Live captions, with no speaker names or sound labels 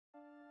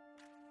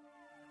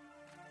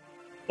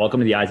Welcome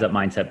to the Eyes Up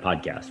Mindset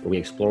podcast, where we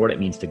explore what it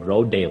means to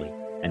grow daily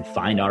and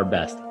find our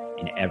best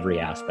in every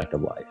aspect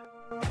of life.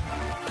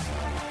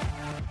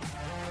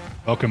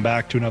 Welcome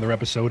back to another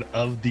episode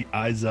of the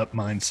Eyes Up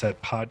Mindset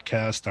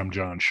podcast. I'm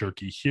John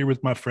Shirky here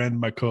with my friend,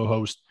 my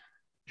co-host,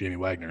 Jamie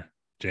Wagner.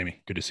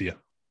 Jamie, good to see you.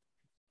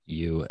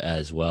 You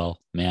as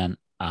well, man.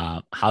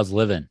 How's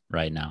living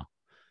right now?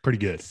 Pretty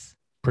good.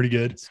 Pretty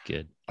good. It's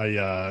good. I,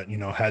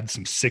 had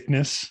some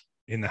sickness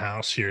in the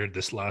house here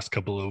this last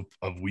couple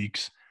of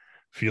weeks.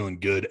 Feeling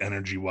good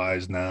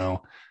energy-wise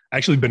now.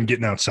 Actually been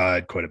getting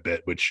outside quite a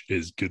bit, which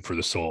is good for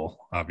the soul,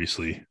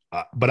 obviously.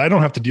 But I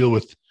don't have to deal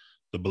with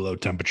the below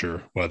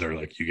temperature weather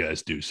like you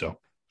guys do. So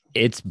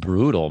it's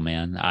brutal,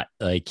 man.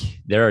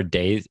 There are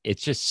days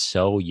it's just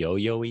so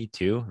yo-yo-y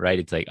too, right?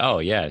 It's like, oh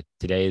yeah,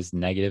 today is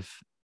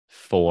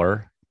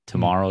 -4,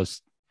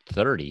 tomorrow's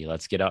 30.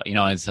 Let's get out.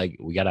 It's like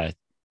we gotta,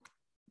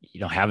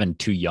 having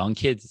two young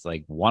kids, it's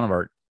like one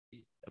of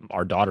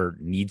our daughter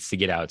needs to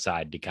get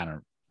outside to kind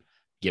of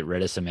get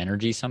rid of some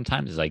energy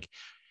sometimes. It's like,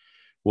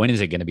 when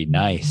is it going to be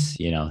nice,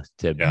 to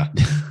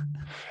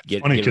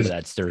get rid of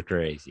that stir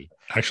crazy?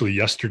 Actually,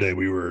 yesterday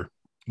we were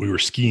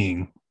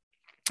skiing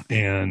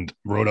and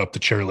rode up the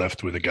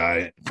chairlift with a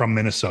guy from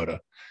Minnesota.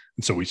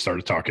 And so we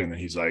started talking and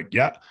he's like,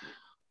 yeah,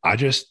 I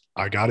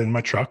got in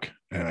my truck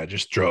and I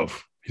just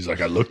drove. He's like,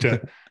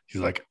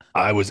 he's like,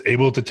 I was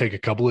able to take a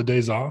couple of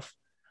days off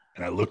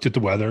and I looked at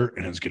the weather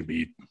and it was going to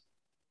be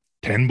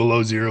 10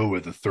 below zero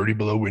with a 30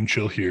 below wind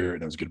chill here.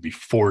 And it was going to be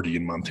 40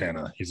 in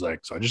Montana. He's like,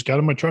 so I just got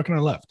in my truck and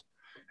I left.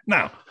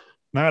 Now,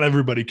 not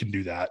everybody can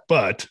do that,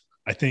 but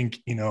I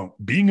think,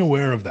 being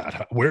aware of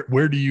that,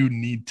 where do you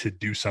need to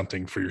do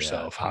something for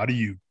yourself? Yeah. How do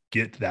you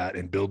get that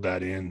and build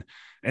that in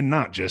and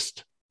not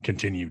just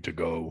continue to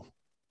go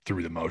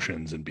through the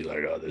motions and be like,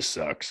 oh, this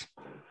sucks.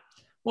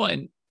 Well,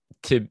 and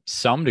to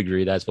some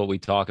degree, that's what we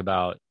talk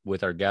about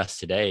with our guests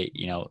today.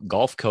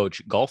 Golf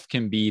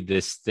can be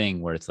this thing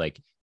where it's like,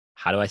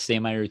 how do I stay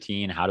in my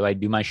routine? How do I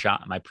do my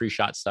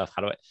pre-shot stuff?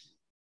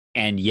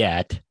 And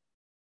yet,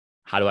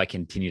 how do I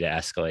continue to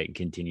escalate and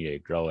continue to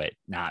grow it,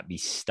 not be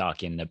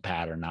stuck in the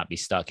pattern, not be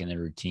stuck in the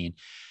routine?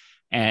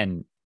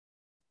 And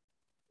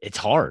it's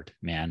hard,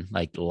 man.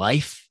 Like,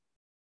 life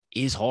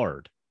is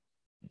hard.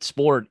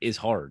 Sport is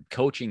hard.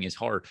 Coaching is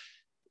hard.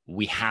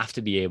 We have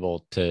to be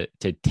able to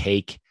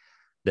take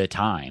the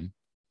time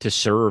to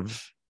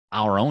serve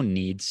our own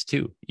needs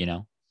too,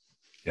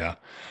 Yeah.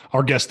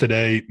 Our guest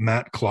today,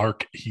 Matt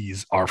Clark,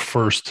 he's our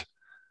first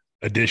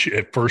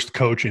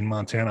coach in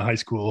Montana high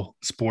school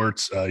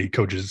sports. He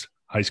coaches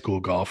high school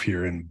golf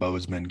here in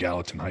Bozeman,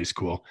 Gallatin High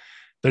School.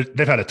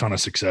 They've had a ton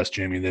of success,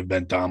 Jamie. They've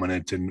been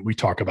dominant, and we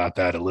talk about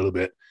that a little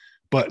bit.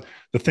 But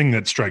the thing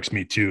that strikes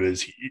me too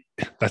is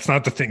that's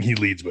not the thing he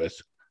leads with,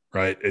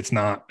 right? It's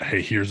not,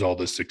 hey, here's all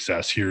the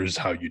success. Here's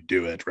how you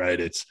do it, right?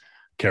 It's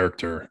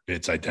character,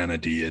 it's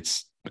identity,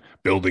 it's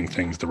building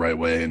things the right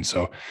way. And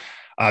so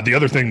the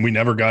other thing we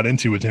never got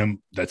into with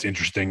him that's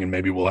interesting, and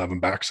maybe we'll have him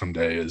back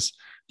someday, is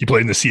he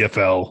played in the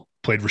CFL,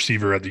 played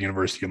receiver at the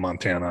University of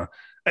Montana.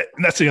 And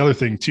that's the other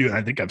thing too. And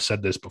I think I've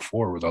said this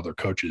before with other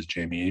coaches,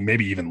 Jamie,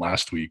 maybe even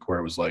last week, where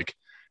it was like,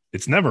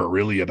 it's never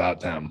really about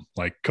them.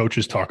 Like,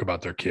 coaches talk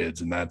about their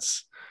kids, and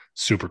that's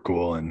super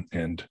cool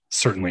and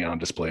certainly on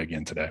display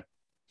again today.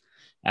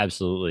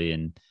 Absolutely.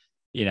 And,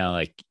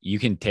 you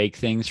can take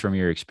things from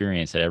your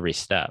experience at every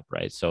step,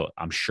 right? So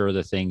I'm sure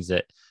the things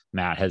that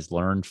Matt has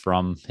learned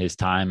from his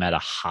time at a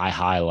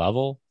high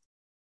level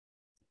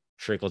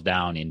trickles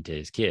down into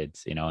his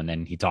kids, and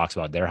then he talks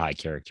about their high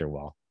character.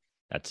 Well,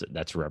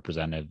 that's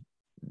representative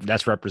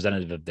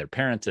of their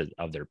parents,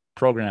 of their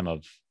program,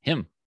 of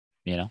him,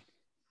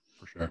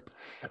 For sure.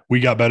 We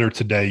got better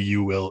today.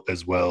 You will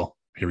as well.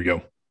 Here we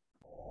go.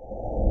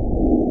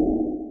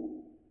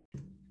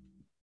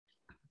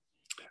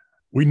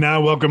 We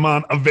now welcome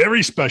on a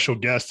very special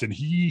guest, and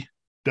he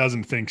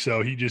doesn't think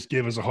so. He just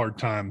gave us a hard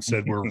time,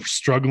 said we're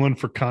struggling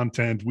for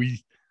content.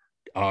 We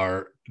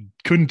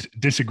couldn't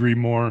disagree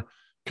more.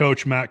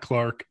 Coach Matt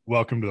Clark,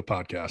 welcome to the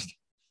podcast.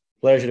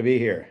 Pleasure to be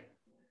here.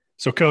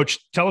 So,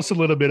 Coach, tell us a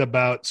little bit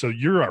about, so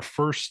you're our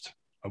first,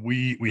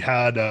 we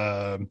had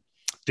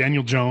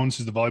Daniel Jones,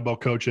 who's the volleyball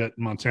coach at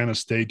Montana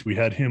State. We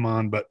had him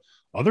on, but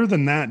other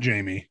than that,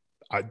 Jamie,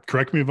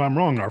 correct me if I'm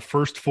wrong, our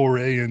first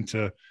foray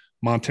into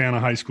Montana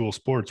high school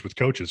sports with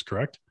coaches,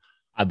 correct?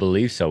 I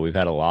believe so. We've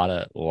had a lot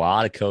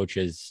of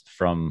coaches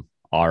from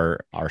our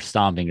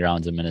stomping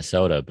grounds in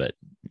Minnesota, but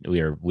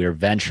we're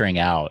venturing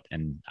out,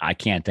 and I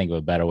can't think of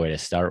a better way to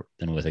start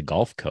than with a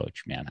golf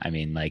coach, man. I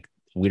mean, like,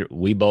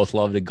 we both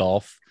love to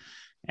golf,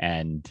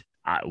 and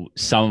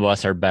some of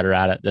us are better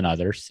at it than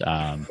others.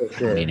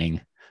 Sure.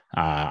 Meaning,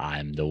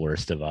 I'm the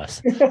worst of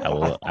us.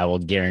 I will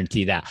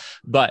guarantee that.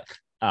 But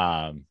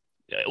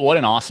what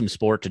an awesome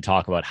sport to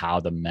talk about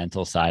how the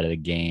mental side of the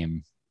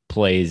game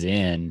plays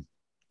in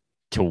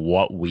to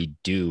what we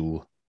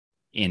do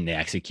in the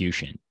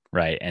execution.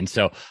 Right. And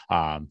so,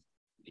 I'm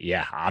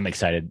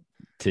excited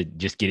to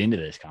just get into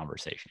this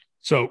conversation.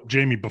 So,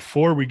 Jamie,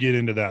 before we get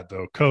into that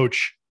though,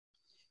 Coach,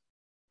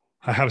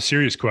 I have a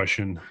serious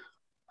question.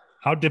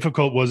 How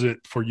difficult was it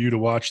for you to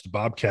watch the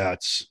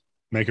Bobcats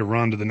make a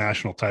run to the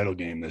national title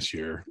game this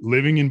year?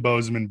 Living in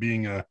Bozeman,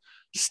 being a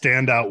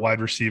standout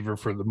wide receiver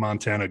for the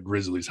Montana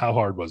Grizzlies, how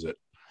hard was it?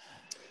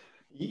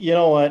 You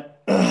know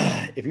what?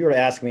 If you were to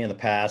ask me in the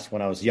past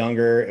when I was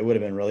younger, it would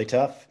have been really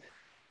tough.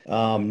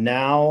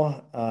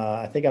 Now,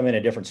 I think I'm in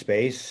a different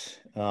space.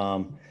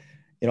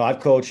 I've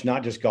coached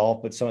not just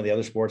golf, but some of the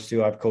other sports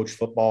too. I've coached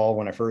football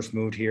when I first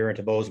moved here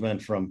into Bozeman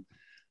from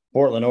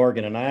Portland,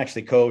 Oregon, and I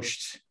actually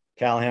coached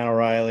Callahan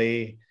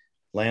O'Reilly,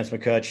 Lance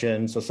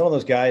McCutcheon. So some of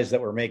those guys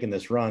that were making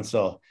this run.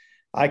 So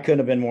I couldn't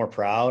have been more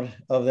proud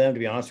of them, to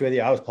be honest with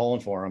you. I was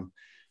pulling for them.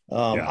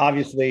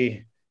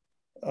 Obviously,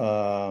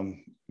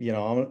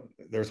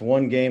 there's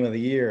one game of the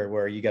year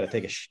where you got to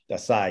take a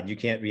side. You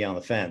can't be on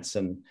the fence.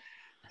 And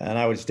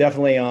I was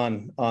definitely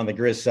on the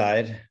Grizz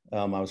side.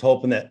 I was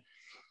hoping that,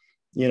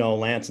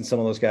 Lance and some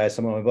of those guys,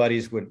 some of my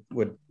buddies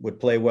would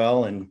play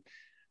well.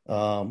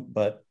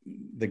 But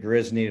the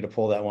Grizz needed to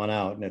pull that one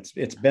out. And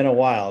it's been a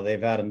while.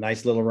 They've had a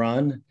nice little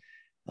run.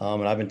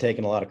 And I've been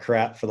taking a lot of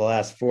crap for the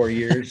last 4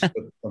 years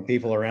from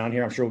people around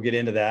here. I'm sure we'll get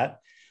into that.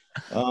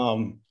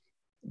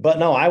 But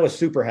no, I was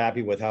super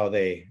happy with how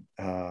they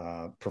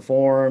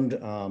performed.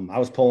 I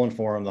was pulling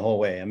for them the whole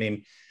way. I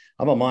mean,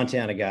 I'm a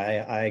Montana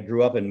guy. I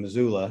grew up in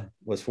Missoula,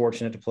 was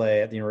fortunate to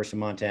play at the University of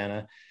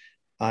Montana.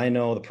 I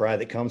know the pride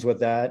that comes with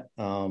that.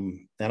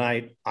 And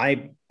I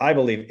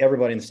believe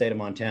everybody in the state of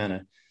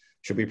Montana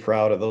should be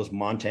proud of those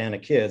Montana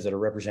kids that are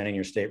representing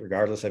your state,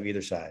 regardless of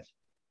either side.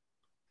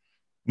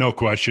 No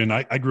question.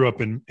 I grew up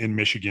in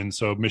Michigan.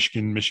 So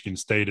Michigan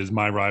State is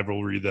my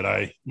rivalry that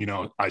I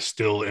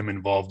still am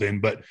involved in,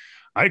 but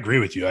I agree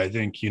with you. I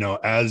think,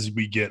 as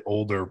we get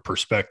older,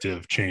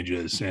 perspective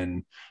changes,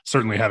 and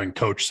certainly having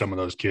coached some of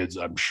those kids,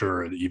 I'm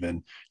sure it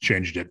even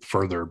changed it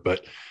further.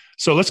 But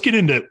so let's get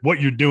into what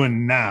you're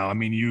doing now. I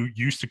mean, you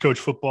used to coach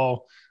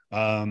football,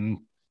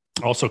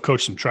 also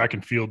coach some track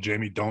and field.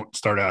 Jamie, don't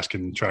start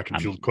asking track and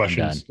field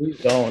questions. Please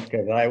don't,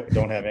 because I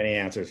don't have any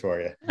answers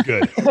for you.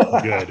 Good.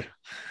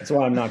 That's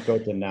why I'm not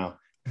coaching now.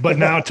 But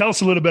now tell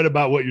us a little bit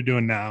about what you're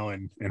doing now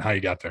and how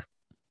you got there.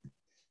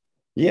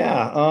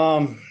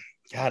 Yeah.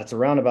 God, it's a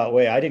roundabout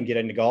way. I didn't get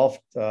into golf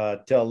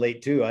till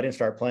late too. I didn't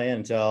start playing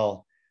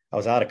until I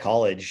was out of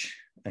college.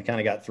 I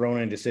kind of got thrown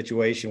into a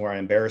situation where I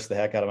embarrassed the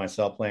heck out of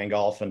myself playing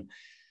golf and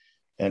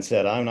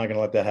said, I'm not going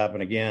to let that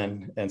happen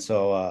again. And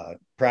so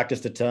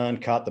practiced a ton,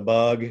 caught the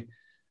bug,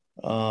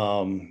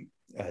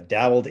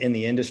 dabbled in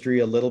the industry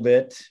a little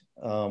bit.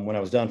 When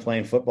I was done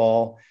playing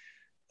football,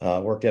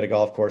 worked at a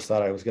golf course,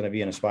 thought I was going to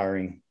be an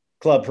aspiring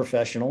club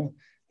professional,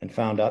 and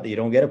found out that you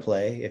don't get to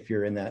play if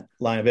you're in that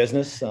line of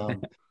business.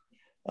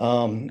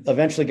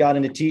 Eventually got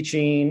into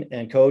teaching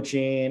and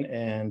coaching.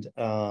 And,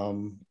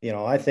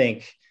 I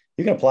think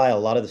you can apply a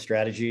lot of the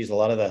strategies, a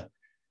lot of the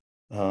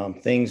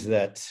things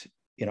that,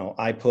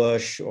 I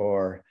push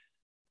or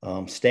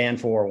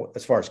stand for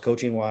as far as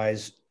coaching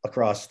wise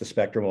across the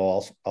spectrum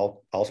of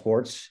all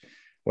sports,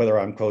 whether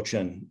I'm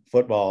coaching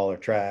football or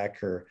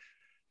track or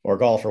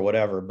golf or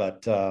whatever.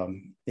 But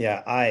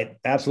I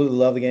absolutely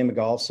love the game of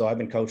golf. So I've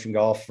been coaching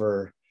golf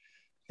for,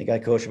 I think I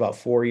coached about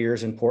 4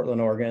 years in Portland,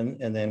 Oregon,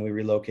 and then we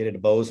relocated to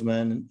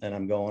Bozeman, and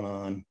I'm going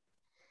on,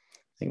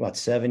 I think, about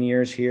 7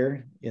 years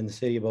here in the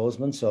city of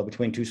Bozeman. So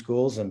between two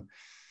schools, and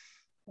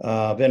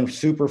I've been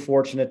super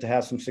fortunate to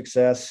have some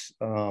success.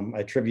 I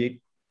attribute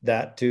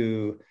that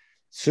to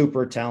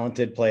super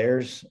talented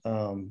players.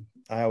 I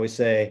always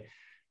say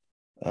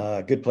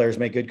good players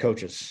make good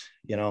coaches,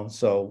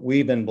 so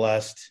we've been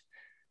blessed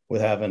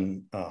with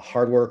having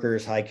hard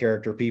workers, high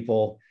character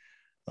people,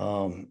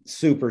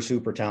 super,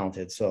 super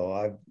talented.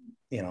 So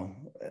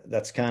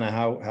that's kind of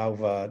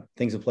how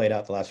things have played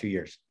out the last few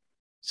years.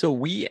 So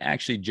we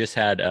actually just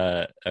had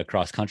a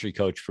cross country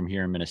coach from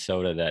here in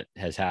Minnesota that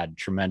has had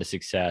tremendous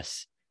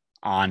success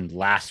on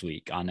last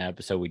week on the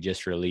episode we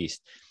just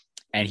released.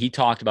 And he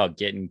talked about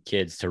getting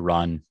kids to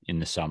run in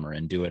the summer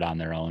and do it on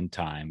their own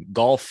time.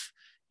 Golf,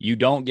 you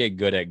don't get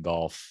good at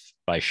golf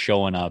by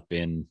showing up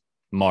in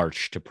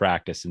March to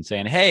practice and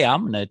saying, hey,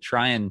 I'm going to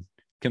try and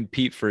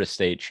compete for a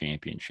state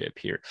championship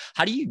here.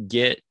 How do you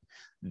get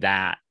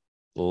that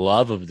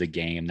love of the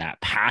game, that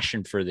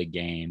passion for the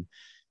game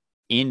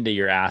into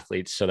your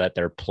athletes so that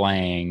they're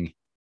playing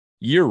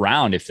year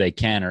round if they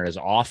can, or as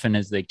often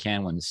as they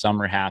can when the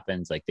summer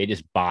happens, like they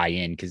just buy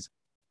in? Because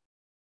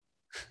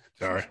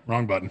sorry,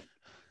 wrong button.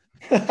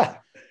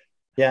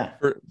 Yeah.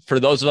 For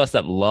those of us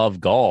that love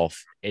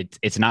golf,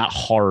 it's not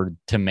hard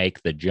to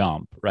make the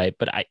jump, right?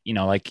 But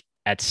like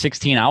at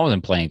 16, I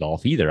wasn't playing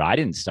golf either. I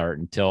didn't start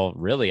until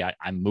really I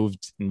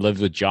moved and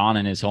lived with John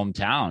in his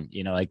hometown.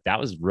 Like that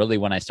was really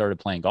when I started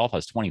playing golf. I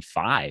was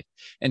 25.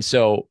 And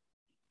so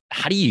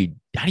how do you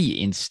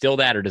instill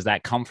that, or does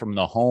that come from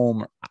the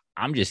home?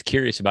 I'm just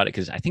curious about it,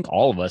 because I think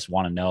all of us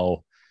want to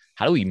know,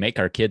 how do we make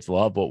our kids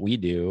love what we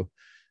do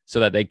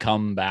so that they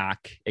come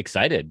back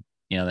excited,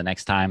 the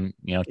next time,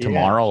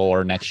 tomorrow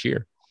or next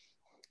year?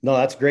 No,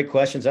 that's great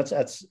questions. That's,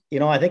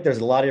 I think there's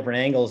a lot of different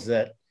angles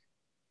that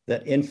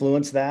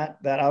influence that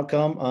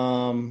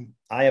outcome.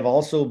 I have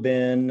also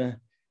been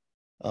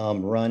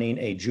running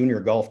a junior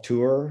golf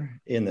tour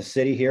in the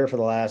city here for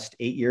the last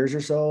 8 years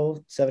or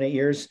so, 7, 8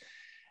 years.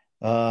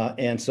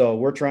 And so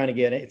we're trying to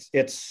get it.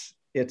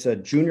 It's a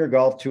junior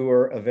golf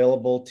tour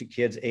available to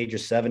kids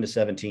ages 7 to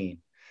 17.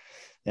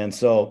 And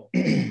so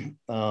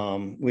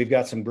we've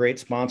got some great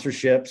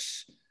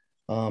sponsorships.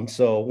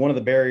 So one of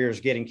the barriers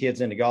getting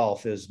kids into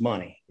golf is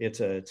money.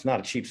 It's not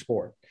a cheap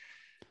sport.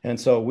 And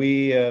so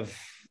we have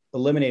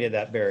eliminated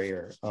that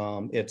barrier.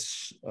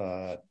 It's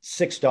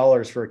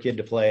 $6 for a kid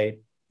to play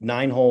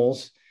 9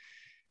 holes,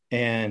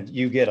 and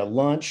you get a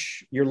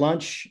lunch. Your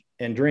lunch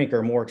and drink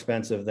are more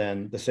expensive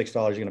than the $6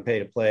 you're going to pay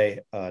to play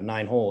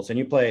 9 holes. And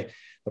you play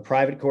the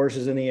private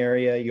courses in the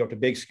area. You go up to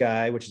Big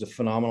Sky, which is a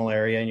phenomenal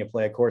area, and you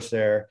play a course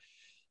there.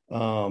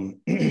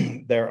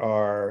 There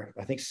are,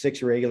 I think,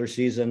 6 regular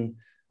season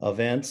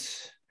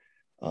events.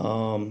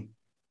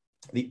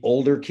 The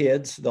older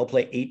kids, they'll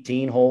play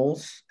 18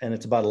 holes, and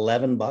it's about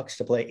 $11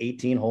 to play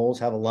 18 holes,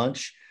 have a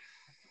lunch.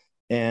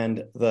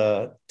 And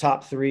the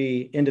top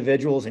 3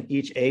 individuals in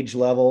each age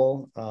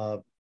level,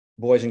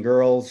 boys and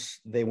girls,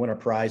 they win a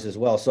prize as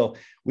well. So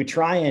we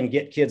try and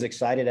get kids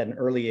excited at an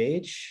early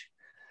age,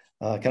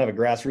 kind of a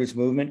grassroots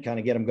movement, kind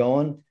of get them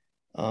going.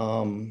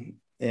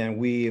 And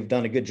we've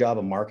done a good job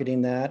of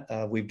marketing that.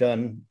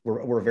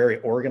 We're very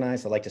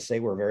organized. I like to say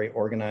we're a very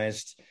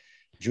organized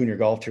junior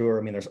golf tour.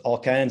 I mean, there's all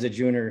kinds of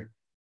junior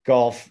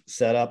golf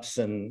setups,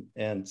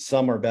 and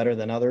some are better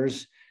than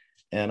others.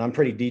 And I'm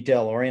pretty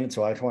detail oriented.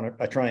 So I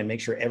try and make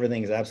sure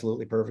everything is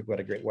absolutely perfect. We have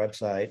a great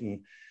website,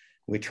 and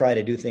we try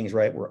to do things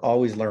right. We're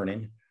always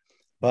learning,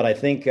 but I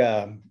think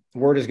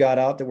word has got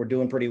out that we're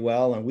doing pretty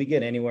well. And we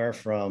get anywhere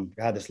from,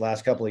 this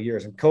last couple of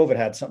years, and COVID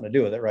had something to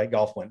do with it, right?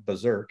 Golf went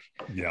berserk.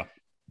 Yeah.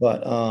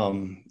 But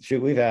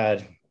we've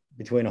had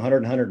between 100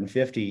 and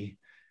 150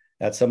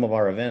 at some of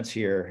our events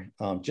here,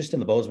 just in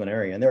the Bozeman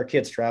area. And there are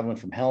kids traveling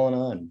from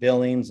Helena and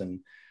Billings and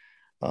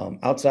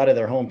outside of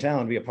their hometown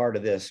to be a part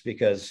of this,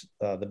 because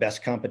the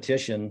best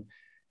competition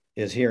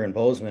is here in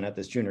Bozeman at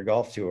this junior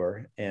golf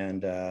tour.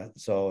 And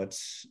so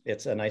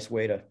it's a nice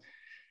way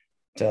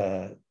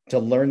to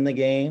learn the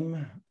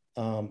game.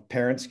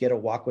 Parents get to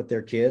walk with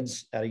their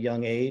kids at a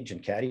young age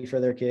and caddy for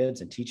their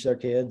kids and teach their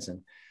kids.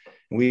 And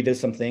we did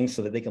some things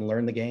so that they can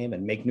learn the game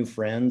and make new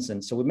friends.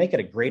 And so we make it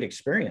a great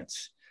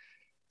experience,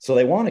 so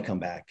they want to come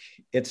back.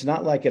 It's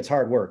not like it's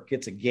hard work.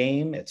 It's a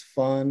game. It's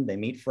fun. They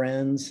meet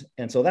friends.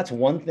 And so that's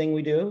one thing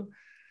we do.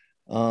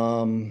 At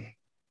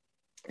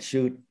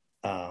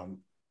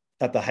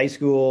the high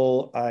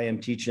school, I am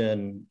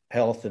teaching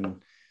health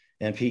and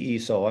PE.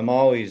 So I'm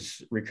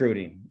always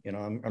recruiting.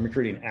 I'm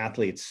recruiting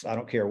athletes. I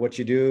don't care what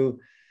you do,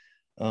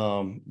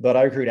 but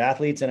I recruit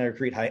athletes, and I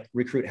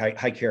recruit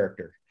high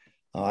character.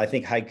 I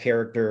think high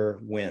character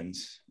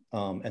wins.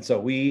 And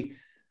so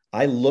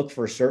I look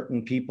for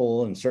certain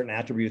people and certain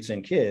attributes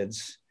in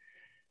kids,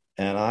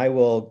 and I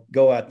will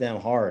go at them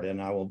hard.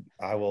 And I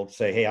will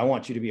say, hey, I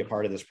want you to be a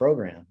part of this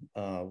program.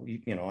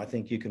 I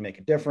think you can make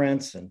a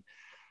difference, and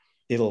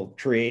it'll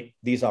create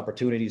these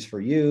opportunities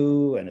for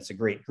you. And it's a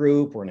great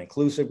group. We're an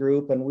inclusive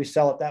group, and we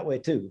sell it that way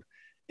too.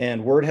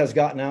 And word has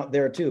gotten out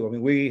there too. I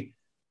mean, we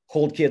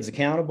hold kids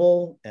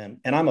accountable, and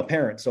I'm a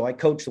parent, so I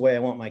coach the way I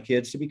want my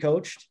kids to be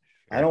coached.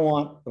 I don't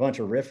want a bunch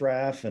of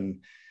riffraff,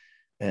 and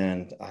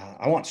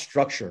I want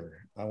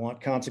structure. I want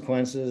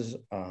consequences.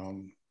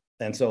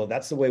 And so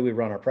that's the way we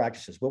run our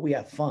practices. But we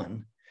have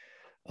fun,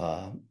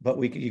 but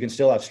you can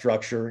still have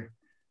structure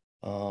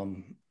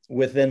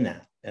within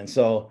that. And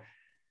so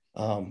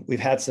we've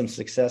had some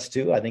success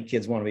too. I think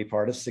kids want to be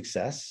part of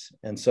success.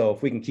 And so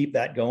if we can keep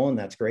that going,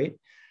 that's great.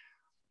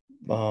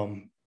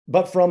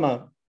 But from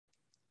a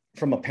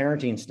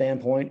parenting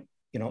standpoint,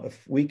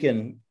 if we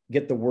can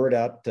get the word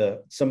out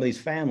to some of these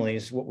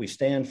families, what we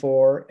stand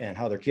for and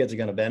how their kids are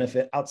going to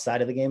benefit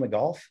outside of the game of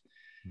golf,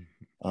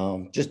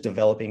 just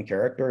developing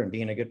character and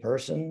being a good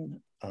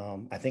person,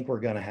 I think we're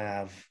going to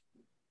have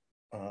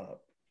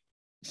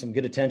some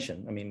good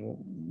attention. I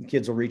mean,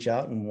 kids will reach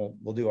out, and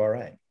we'll do all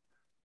right.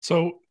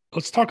 So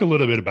let's talk a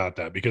little bit about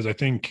that, because I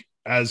think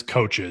as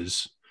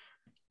coaches,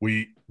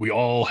 we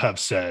all have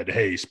said,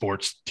 hey,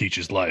 sports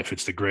teaches life.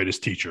 It's the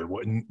greatest teacher,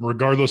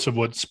 regardless of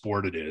what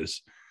sport it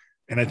is.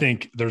 And I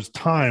think there's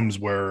times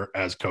where,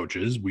 as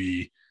coaches,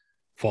 we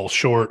fall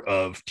short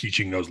of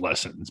teaching those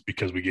lessons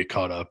because we get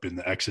caught up in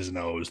the X's and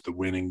O's, the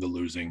winning, the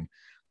losing,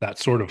 that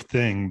sort of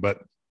thing.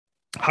 But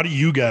how do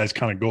you guys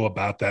kind of go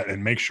about that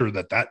and make sure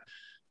that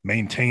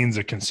maintains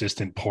a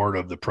consistent part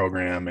of the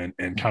program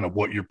and kind of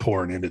what you're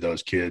pouring into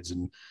those kids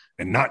and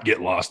not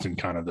get lost in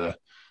kind of the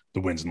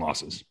wins and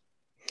losses?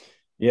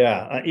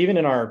 Yeah. Even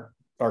in our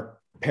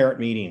parent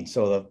meeting.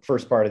 So the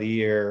first part of the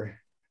year,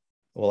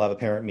 we'll have a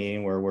parent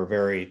meeting where we're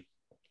very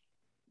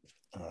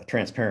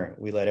transparent.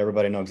 We let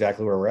everybody know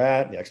exactly where we're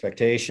at, the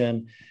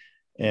expectation.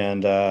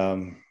 And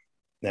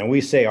then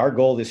we say our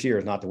goal this year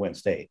is not to win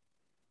state.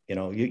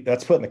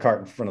 That's putting the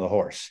cart in front of the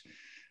horse.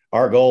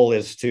 Our goal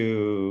is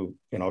to,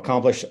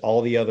 accomplish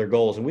all the other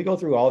goals. And we go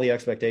through all the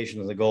expectations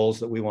and the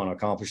goals that we want to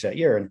accomplish that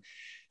year. And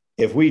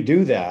if we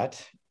do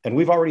that, and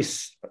we've already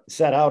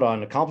set out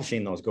on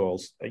accomplishing those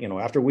goals,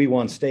 after we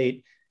won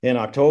state in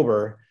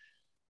October,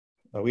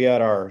 we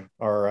had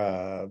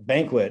our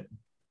banquet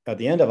at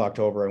the end of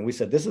October, and we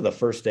said, this is the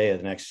first day of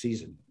the next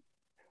season.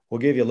 We'll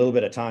give you a little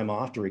bit of time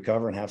off to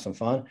recover and have some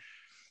fun.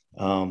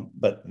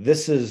 But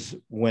this is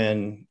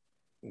when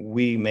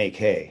we make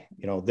hay.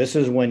 This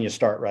is when you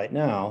start right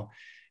now.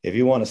 If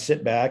you want to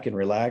sit back and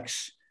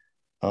relax,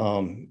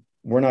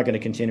 we're not going to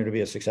continue to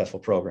be a successful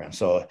program.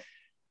 So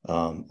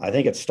I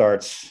think it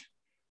starts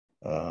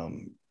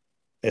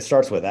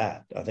with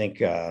that. I think,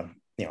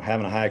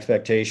 having a high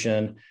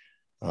expectation,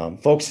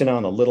 focusing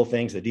on the little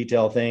things, the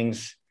detail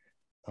things.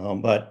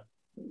 But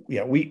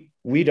yeah,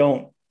 we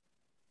don't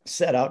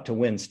set out to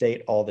win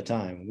state all the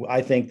time.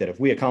 I think that if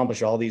we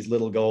accomplish all these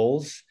little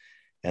goals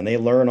and they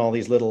learn all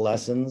these little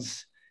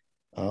lessons,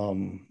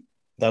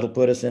 that'll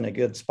put us in a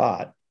good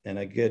spot and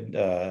a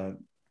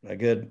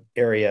good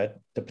area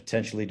to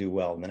potentially do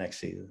well in the next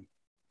season.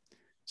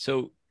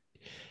 So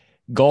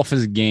golf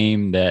is a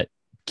game that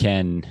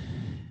can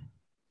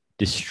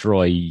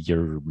destroy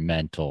your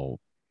mental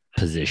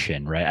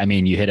position, right? I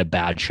mean, you hit a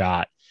bad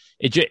shot.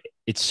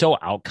 It's so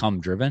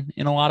outcome driven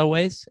in a lot of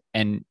ways.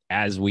 And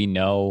as we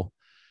know,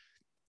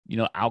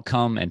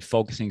 outcome and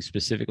focusing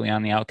specifically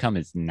on the outcome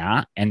is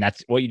not. And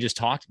that's what you just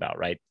talked about,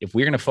 right? If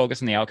we're going to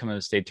focus on the outcome of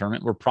the state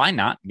tournament, we're probably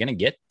not going to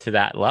get to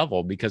that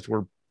level because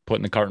we're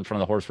putting the cart in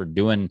front of the horse. We're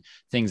doing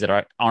things that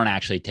aren't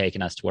actually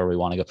taking us to where we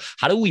want to go.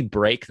 How do we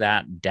break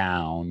that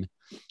down?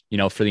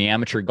 For the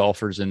amateur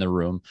golfers in the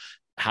room,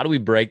 how do we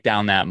break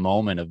down that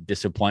moment of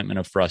disappointment,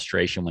 of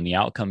frustration when the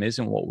outcome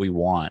isn't what we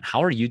want?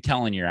 How are you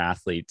telling your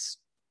athletes,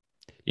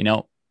 we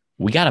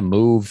got to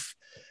move,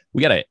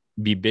 we got to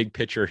be big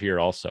picture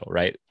here also,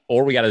 right?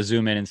 Or we got to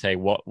zoom in and say,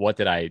 what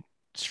did I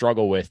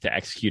struggle with to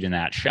execute in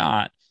that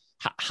shot?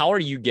 How are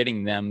you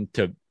getting them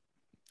to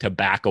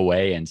back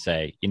away and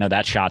say,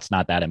 that shot's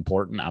not that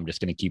important. I'm just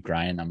going to keep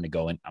grinding. I'm going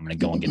to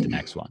go and get the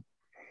next one.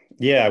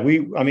 Yeah.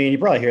 You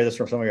probably hear this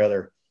from some of your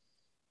other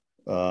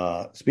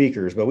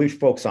speakers, but we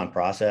focus on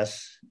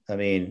process.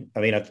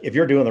 If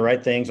you're doing the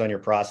right things on your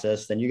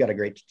process, then you got a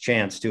great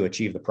chance to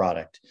achieve the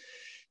product.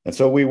 And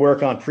so we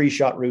work on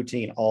pre-shot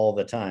routine all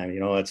the time.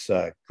 It's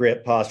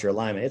grip, posture,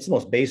 alignment. It's the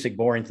most basic,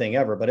 boring thing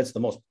ever, but it's the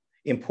most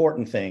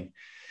important thing.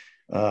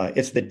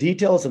 It's the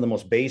details and the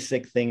most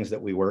basic things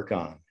that we work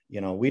on.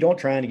 We don't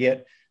try to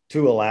get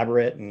too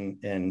elaborate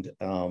and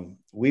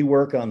we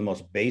work on the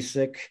most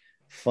basic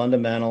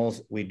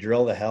fundamentals. We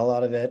drill the hell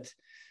out of it.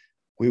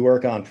 We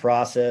work on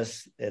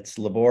process. It's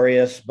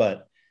laborious,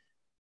 but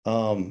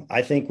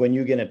I think when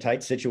you get in a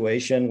tight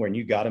situation when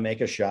you got to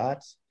make a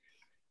shot,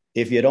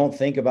 if you don't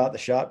think about the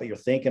shot, but you're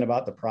thinking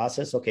about the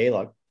process, okay,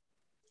 look,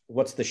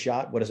 what's the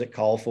shot? What does it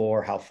call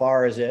for? How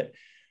far is it?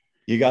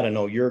 You got to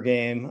know your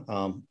game.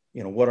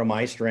 What are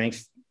my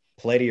strengths?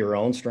 Play to your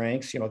own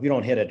strengths. If you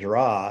don't hit a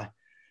draw,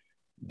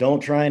 don't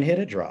try and hit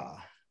a draw.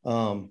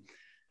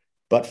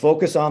 But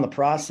focus on the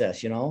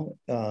process,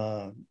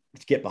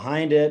 let's get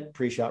behind it,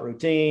 pre-shot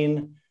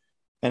routine,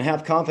 and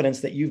have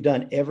confidence that you've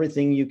done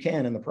everything you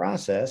can in the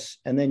process.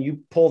 And then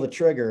you pull the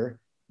trigger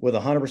with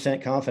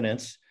 100%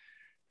 confidence.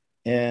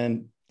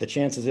 And the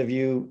chances of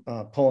you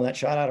pulling that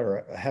shot out are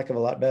a heck of a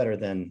lot better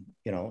than,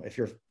 if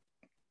you're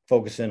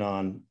focusing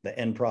on the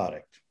end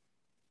product.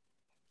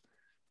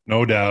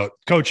 No doubt.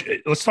 Coach,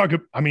 let's talk.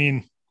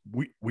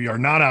 We are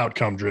not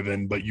outcome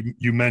driven, but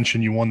you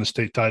mentioned you won the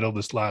state title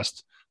this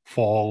last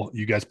fall.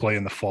 You guys play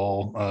in the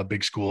fall,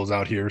 big schools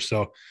out here.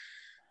 So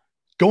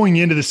going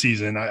into the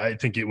season, I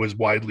think it was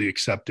widely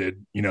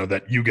accepted,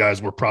 that you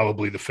guys were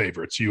probably the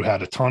favorites. You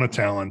had a ton of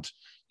talent.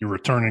 You're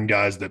returning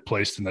guys that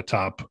placed in the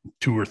top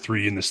 2 or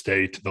 3 in the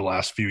state the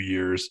last few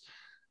years.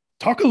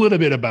 Talk a little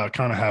bit about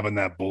kind of having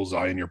that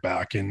bullseye in your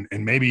back and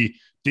maybe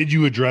did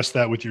you address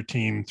that with your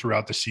team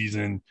throughout the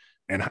season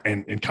and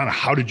kind of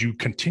how did you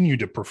continue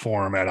to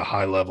perform at a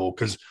high level?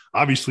 Because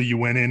obviously you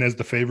went in as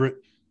the favorite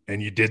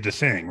and you did the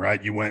thing,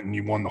 right? You went and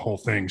you won the whole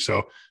thing.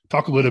 So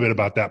talk a little bit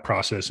about that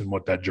process and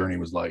what that journey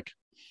was like.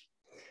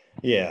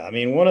 Yeah.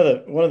 One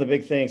of the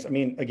big things,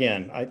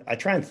 again, I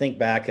try and think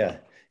back,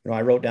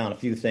 I wrote down a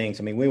few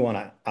things. We want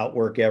to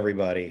outwork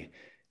everybody.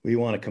 We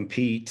want to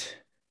compete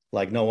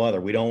like no other.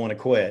 We don't want to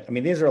quit.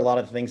 These are a lot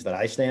of things that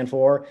I stand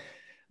for.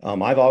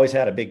 I've always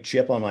had a big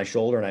chip on my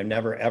shoulder and I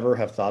never, ever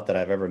have thought that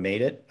I've ever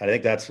made it. I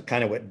think that's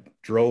kind of what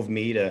drove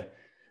me to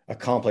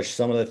accomplish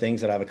some of the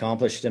things that I've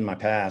accomplished in my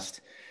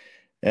past.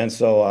 And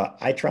so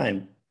I try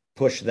and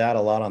push that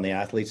a lot on the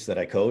athletes that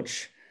I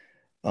coach.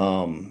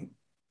 We've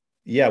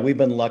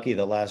been lucky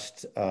the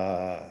last,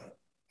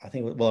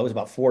 it was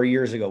about 4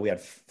 years ago, we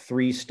had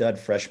 3 stud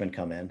freshmen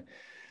come in.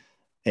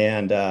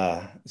 And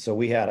so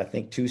we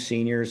had, 2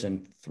 seniors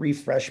and 3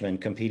 freshmen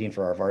competing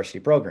for our varsity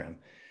program.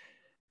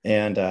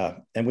 And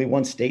we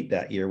won state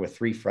that year with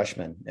 3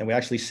 freshmen. And we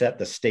actually set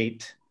the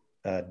state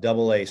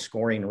AA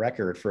scoring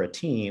record for a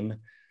team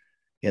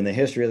in the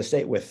history of the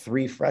state with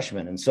 3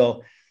 freshmen. And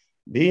so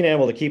being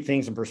able to keep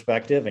things in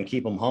perspective and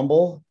keep them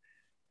humble,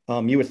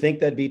 you would think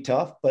that'd be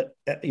tough, but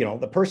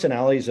the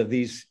personalities of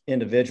these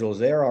individuals,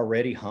 they're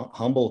already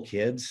humble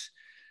kids.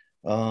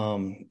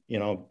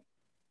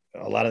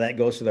 a lot of that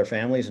goes to their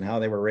families and how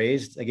they were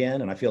raised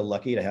again. And I feel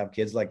lucky to have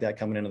kids like that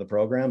coming into the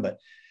program, but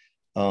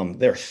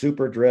they're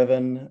super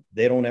driven.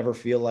 They don't ever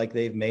feel like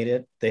they've made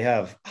it. They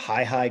have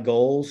high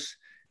goals.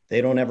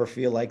 They don't ever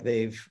feel like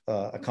they've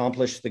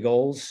accomplished the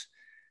goals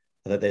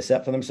that they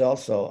set for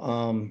themselves. So,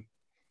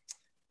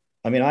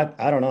 I mean,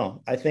 I don't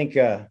know. I think,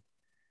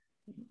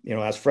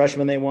 as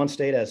freshmen, they won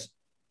state, as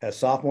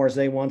sophomores,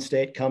 they won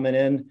state. Coming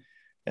in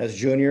as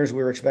juniors,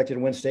 we were expected to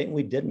win state and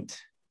we didn't.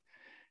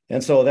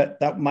 And so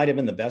that might've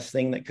been the best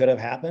thing that could have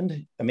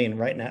happened. I mean,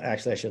 right now,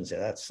 actually, I shouldn't say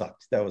that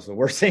sucked. That was the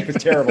worst thing. It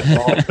was terrible.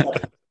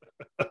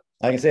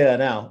 I can say that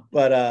now,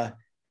 but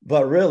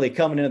really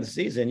coming into the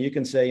season, you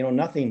can say,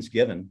 nothing's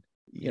given.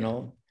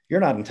 You're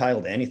not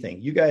entitled to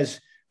anything. You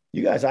guys,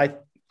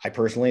 I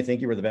personally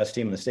think you were the best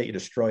team in the state. You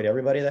destroyed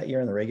everybody that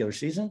year in the regular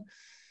season.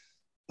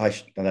 I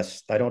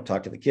don't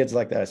talk to the kids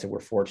like that. I said,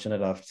 we're fortunate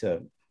enough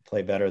to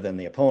play better than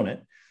the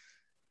opponent,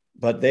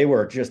 but they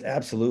were just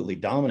absolutely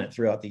dominant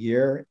throughout the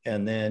year.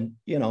 And then,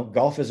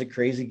 golf is a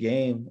crazy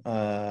game.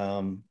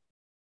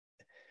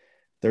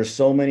 There's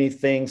so many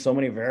things, so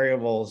many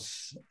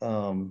variables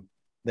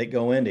that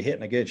go into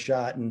hitting a good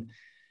shot. And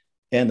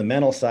the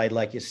mental side,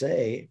 like you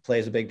say,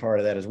 plays a big part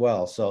of that as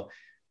well. So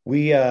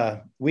we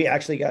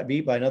actually got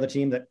beat by another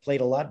team that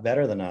played a lot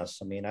better than us.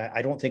 I mean,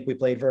 I don't think we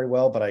played very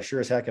well, but I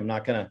sure as heck am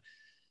not going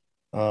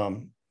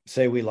to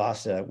say we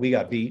lost. We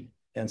got beat.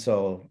 And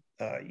so,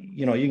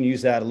 you can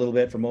use that a little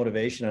bit for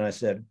motivation. And I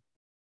said,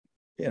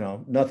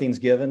 nothing's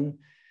given.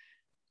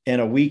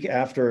 And a week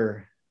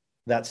after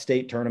that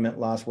state tournament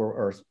loss,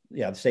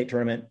 the state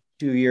tournament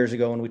 2 years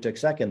ago when we took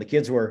second, the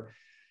kids were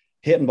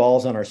hitting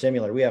balls on our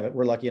simulator.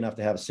 We're lucky enough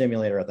to have a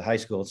simulator at the high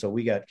school. So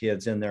we got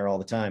kids in there all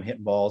the time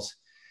hitting balls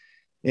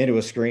into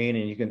a screen,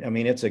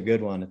 and it's a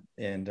good one,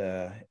 and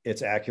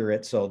it's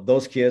accurate. So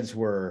those kids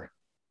were,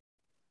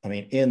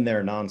 in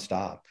there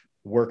nonstop,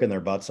 working their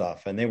butts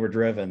off, and they were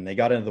driven. They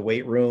got into the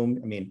weight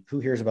room. Who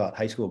hears about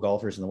high school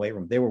golfers in the weight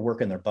room? They were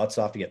working their butts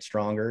off to get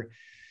stronger.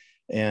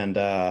 And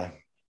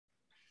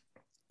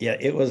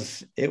it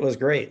was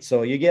great.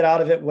 So you get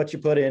out of it what you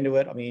put into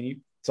it.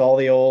 It's all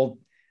the old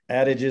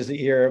adages that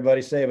you hear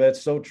everybody say, but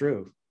it's so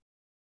true.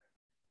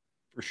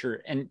 For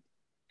sure. And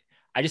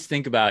I just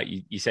think about,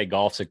 you say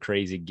golf's a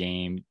crazy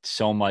game.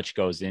 So much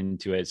goes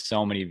into it.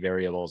 So many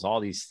variables, all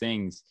these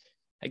things.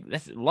 Like,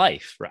 that's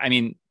life.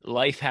 Right?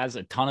 Life has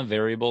a ton of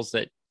variables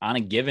that on a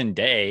given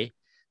day,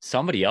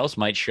 somebody else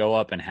might show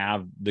up and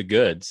have the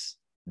goods,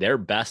 their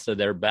best of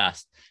their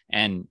best.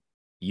 And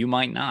you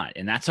might not.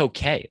 And that's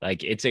okay.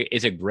 Like, it's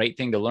a great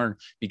thing to learn,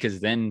 because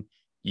then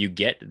you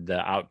get the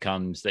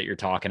outcomes that you're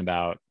talking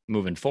about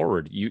moving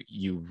forward.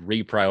 You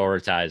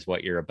reprioritize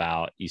what you're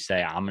about. You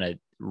say, I'm going to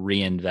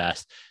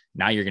reinvest.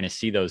 Now you're going to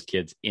see those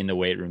kids in the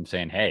weight room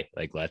saying, hey,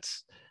 like,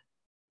 let's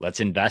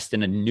invest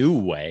in a new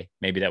way,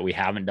 maybe that we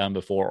haven't done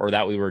before, or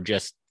that we were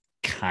just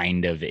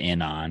kind of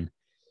in on.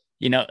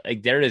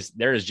 Like, there is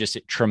just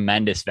a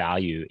tremendous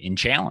value in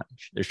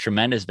challenge. There's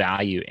tremendous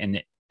value in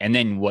it. And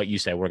then what you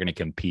say, we're going to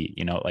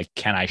compete, like,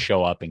 can I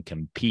show up and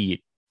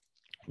compete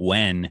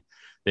when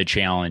the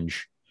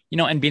challenge,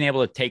 and being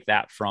able to take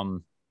that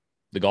from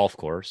the golf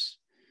course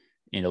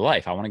into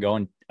life. I want to go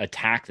and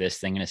attack this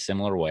thing in a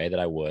similar way that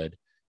I would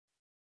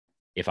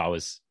if I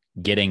was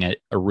getting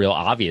a real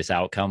obvious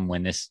outcome,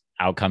 when this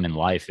outcome in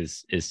life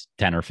is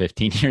 10 or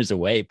 15 years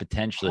away,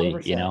 potentially,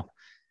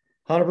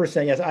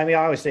 100%. Yes. I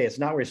always say it's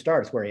not where you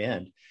start, it's where you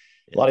end.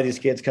 A lot of these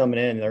kids coming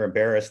in, they're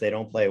embarrassed, they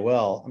don't play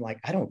well. I'm like,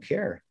 I don't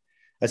care.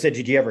 I said,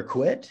 did you ever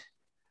quit?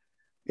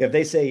 If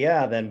they say,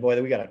 yeah, then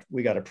boy,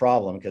 we got a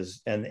problem.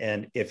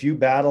 And if you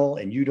battle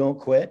and you don't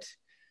quit,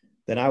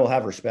 then I will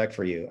have respect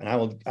for you. And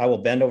I will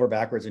bend over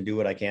backwards and do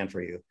what I can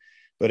for you.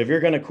 But if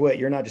you're going to quit,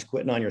 you're not just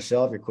quitting on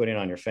yourself. You're quitting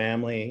on your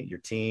family, your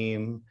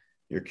team,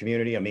 your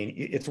community.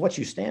 It's what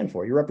you stand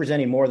for. You're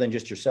representing more than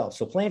just yourself.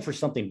 So playing for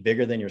something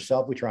bigger than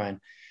yourself, we try and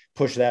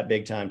push that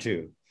big time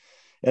too.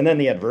 And then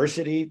the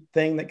adversity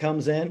thing that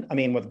comes in.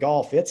 With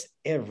golf, it's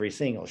every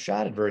single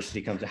shot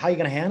adversity comes in. How are you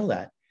going to handle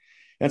that?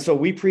 And so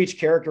we preach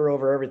character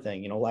over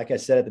everything. Like I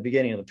said at the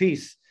beginning of the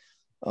piece,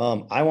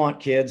 I want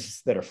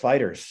kids that are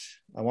fighters.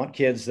 I want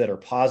kids that are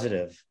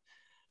positive,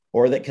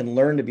 or that can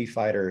learn to be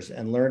fighters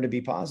and learn to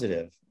be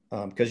positive,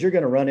 because you're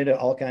going to run into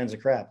all kinds of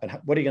crap. And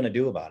what are you going to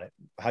do about it?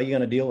 How are you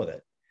going to deal with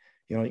it?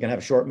 You're going to have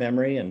a short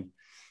memory and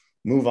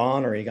move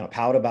on, or are you going to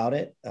pout about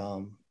it?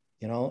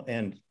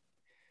 And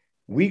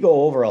we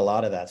go over a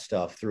lot of that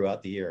stuff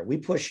throughout the year. We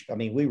push,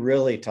 we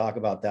really talk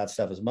about that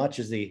stuff as much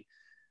as the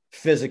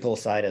physical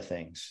side of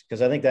things,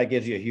 because I think that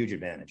gives you a huge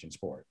advantage in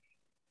sport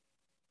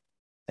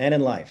and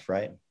in life,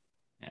 right?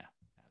 Yeah,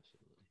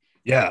 absolutely.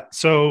 Yeah.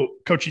 So,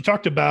 Coach, you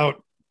talked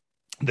about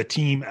the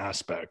team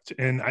aspect,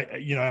 and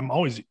I'm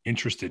always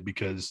interested,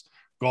 because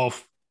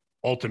golf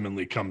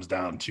ultimately comes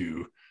down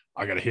to,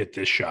 I got to hit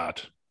this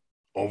shot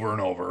over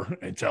and over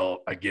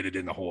until I get it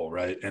in the hole,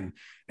 right? And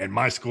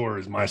my score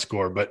is my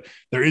score, but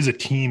there is a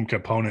team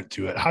component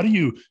to it. How do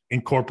you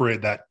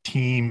incorporate that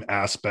team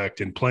aspect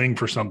in playing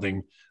for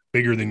something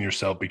bigger than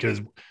yourself?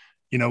 Because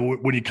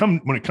when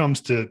it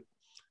comes to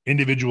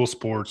individual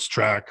sports,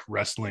 track,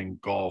 wrestling,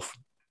 golf,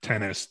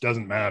 tennis,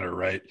 doesn't matter,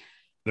 right?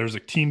 There's a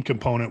team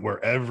component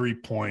where every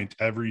point,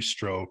 every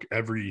stroke,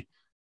 every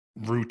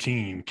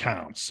routine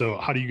counts. So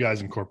how do you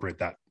guys incorporate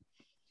that?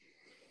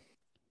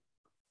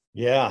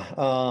 Yeah.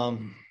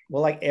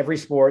 Well, like every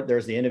sport,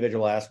 there's the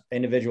individual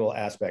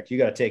aspect. You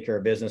got to take care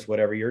of business,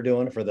 whatever you're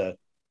doing for the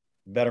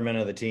betterment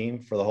of the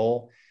team, for the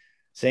whole.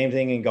 Same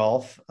thing in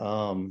golf.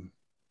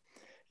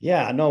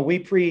 Yeah, no,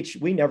 we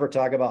never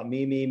talk about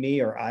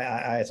me, or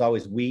I. It's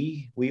always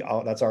we.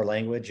 That's our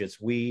language. It's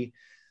we.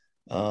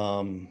 There's,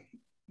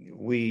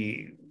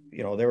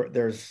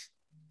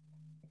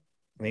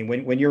 I mean,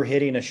 when you're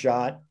hitting a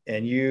shot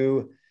and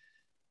you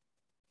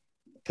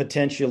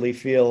potentially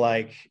feel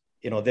like,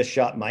 this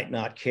shot might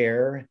not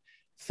care,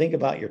 think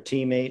about your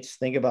teammates,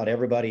 think about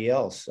everybody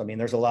else. I mean,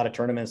 there's a lot of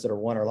tournaments that are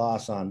won or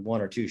lost on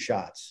 1 or 2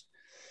 shots.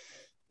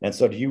 And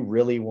so do you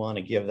really want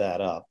to give that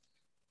up?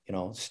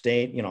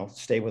 Stay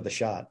with the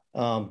shot.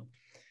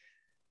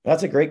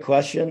 That's a great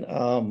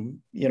question.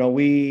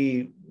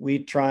 We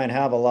try and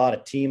have a lot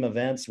of team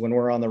events when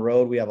we're on the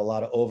road. We have a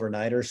lot of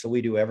overnighters, so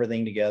we do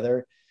everything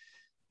together.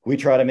 We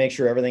try to make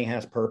sure everything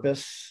has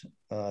purpose.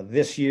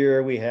 This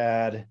year we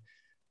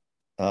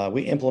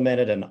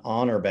implemented an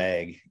honor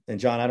bag. And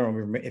John, I don't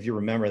remember if you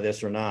remember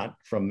this or not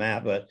from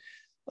Matt, but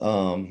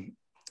I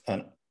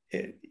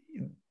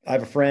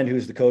have a friend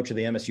who's the coach of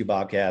the MSU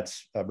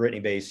Bobcats,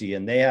 Brittany Basie,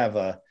 and they have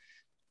a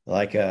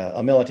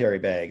military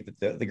bag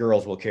that the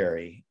girls will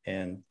carry,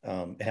 and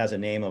it has a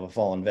name of a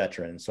fallen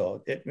veteran.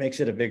 So it makes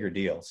it a bigger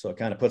deal. So it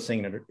kind of puts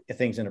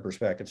things into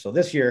perspective. So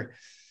this year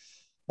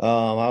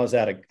I was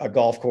at a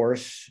golf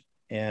course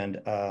and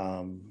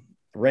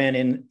ran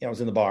in, I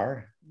was in the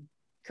bar,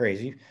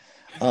 crazy.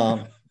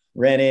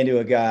 Ran into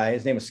a guy,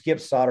 his name was Skip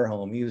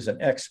Soderholm. He was an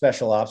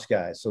ex-special ops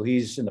guy. So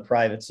he's in the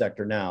private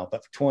sector now,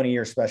 but for 20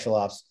 years, special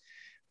ops,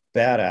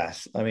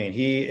 badass. I mean,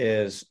 he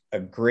is a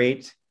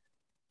great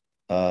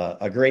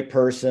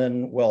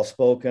person,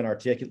 well-spoken,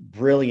 articulate,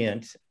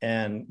 brilliant,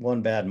 and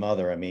one bad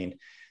mother. I mean,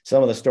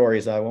 some of the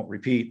stories I won't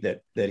repeat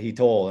that he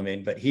told. I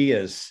mean, but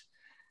he's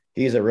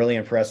a really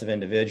impressive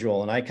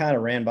individual. And I kind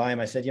of ran by him.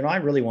 I said, I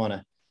really want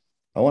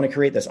to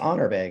create this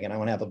honor bag, and I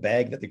want to have a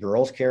bag that the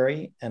girls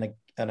carry and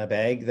a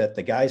bag that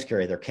the guys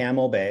carry. They're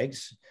camo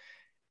bags.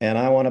 And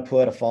I want to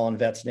put a fallen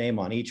vet's name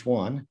on each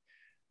one.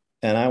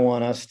 And I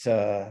want us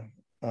to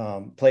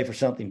play for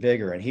something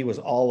bigger. And he was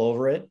all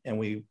over it. And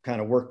we kind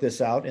of worked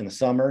this out in the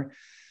summer.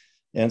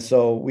 And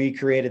so we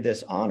created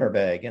this honor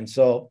bag. And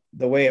so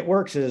the way it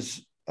works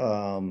is,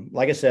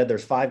 like I said,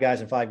 there's 5 guys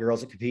and 5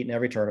 girls that compete in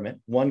every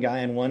tournament, 1 guy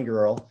and 1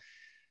 girl.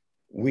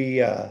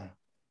 We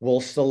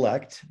will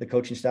select, the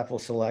coaching staff will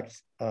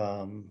select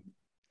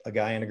a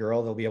guy and a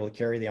girl. They'll be able to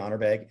carry the honor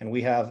bag. And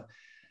we have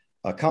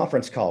a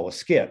conference call with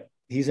Skip.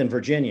 He's in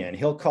Virginia, and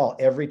he'll call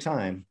every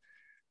time,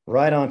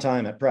 right on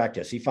time at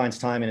practice. He finds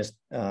time in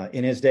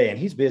his day, and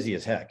he's busy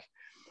as heck.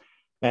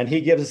 And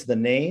he gives us the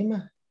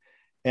name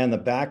and the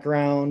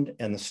background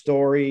and the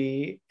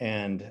story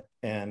and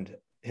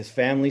his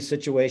family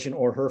situation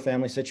or her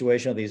family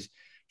situation of these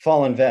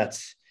fallen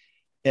vets,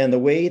 and the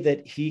way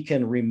that he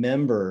can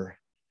remember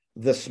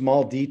the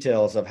small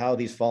details of how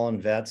these fallen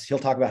vets, he'll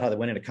talk about how they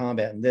went into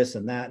combat and this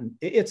and that. And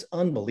it's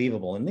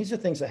unbelievable. And these are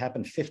things that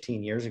happened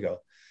 15 years ago.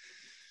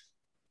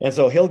 And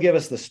so he'll give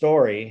us the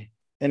story,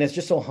 and it's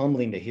just so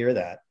humbling to hear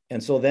that.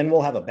 And so then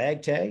we'll have a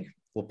bag tag.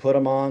 We'll put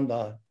them on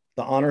the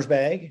honors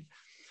bag.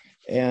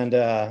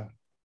 And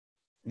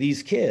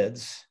these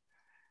kids,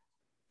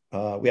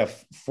 we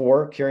have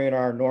 4 carrying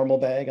our normal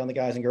bag on the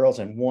guys and girls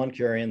and 1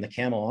 carrying the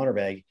camo honor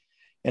bag.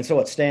 And so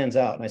it stands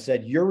out. And I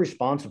said, you're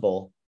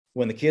responsible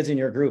when the kids in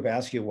your group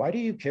ask you, why do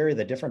you carry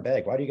the different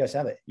bag? Why do you guys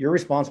have it? You're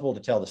responsible to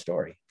tell the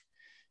story.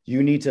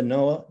 You need to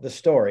know the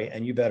story,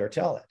 and you better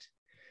tell it.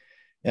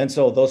 And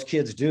so those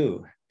kids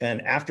do.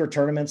 And after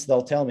tournaments,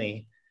 they'll tell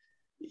me,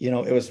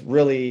 it was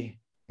really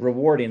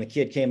rewarding. The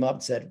kid came up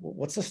and said,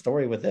 what's the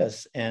story with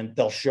this? And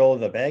they'll show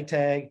the bag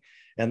tag,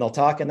 and they'll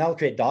talk, and they'll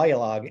create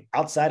dialogue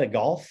outside of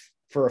golf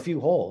for a few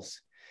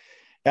holes.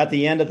 At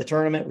the end of the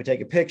tournament, we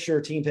take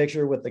a team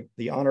picture with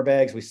the honor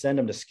bags. We send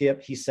them to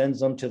Skip. He sends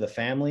them to the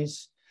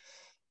families.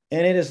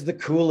 And it is the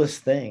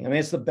coolest thing. I mean,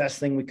 it's the best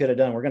thing we could have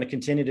done. We're going to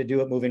continue to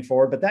do it moving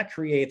forward, but that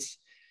creates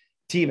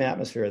team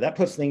atmosphere. That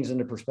puts things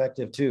into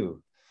perspective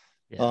too.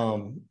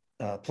 Yeah.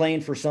 Playing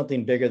for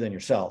something bigger than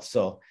yourself.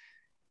 So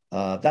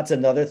that's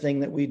another thing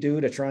that we do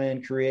to try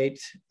and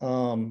create,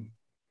 that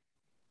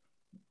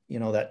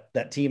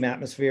team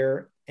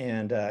atmosphere.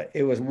 And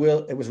it was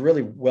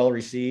really well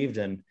received,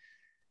 and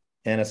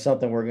it's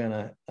something we're going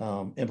to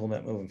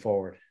implement moving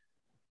forward.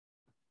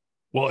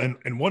 Well,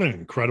 and what an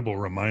incredible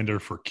reminder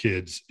for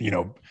kids.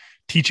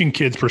 Teaching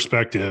kids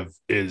perspective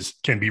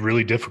can be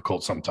really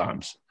difficult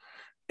sometimes.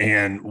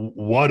 And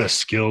what a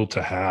skill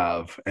to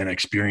have, an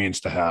experience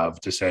to have,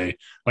 to say,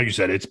 like you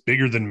said, it's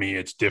bigger than me.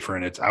 It's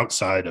different. It's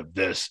outside of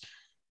this.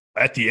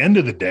 At the end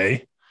of the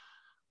day,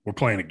 we're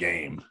playing a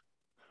game,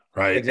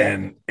 right?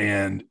 Exactly.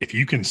 And if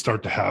you can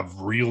start to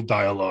have real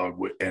dialogue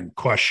and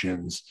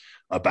questions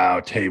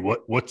about, hey,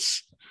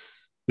 this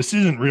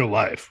isn't real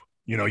life.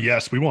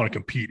 Yes, we want to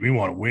compete, we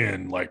want to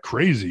win like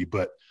crazy,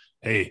 but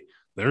hey,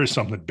 there is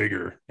something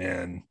bigger,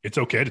 and it's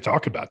okay to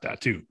talk about that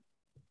too.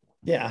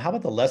 Yeah. How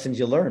about the lessons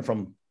you learn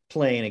from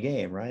playing a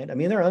game, right? I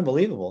mean, they're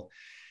unbelievable.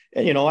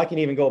 And, I can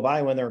even go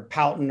by when they're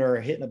pouting or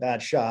hitting a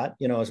bad shot,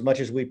 as much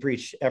as we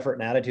preach effort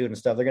and attitude and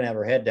stuff, they're going to have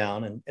their head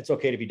down, and it's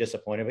okay to be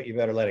disappointed, but you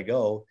better let it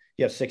go.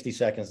 You have 60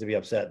 seconds to be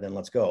upset, and then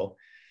let's go.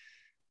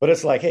 But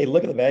it's like, hey,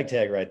 look at the bag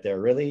tag right there.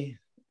 Really?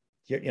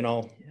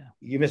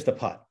 You missed the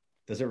putt.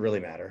 Does it really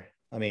matter?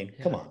 I mean,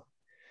 come on.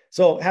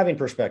 So having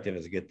perspective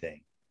is a good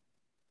thing.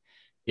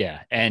 Yeah.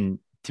 And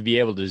to be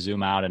able to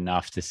zoom out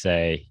enough to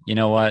say, you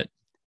know what,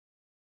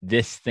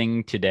 this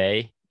thing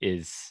today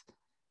is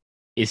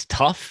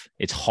tough.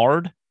 It's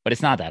hard, but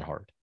it's not that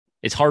hard.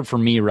 It's hard for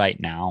me right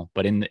now,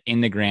 but in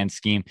the grand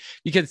scheme,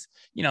 because,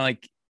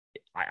 like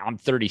I'm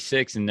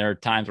 36 and there are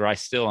times where I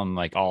still am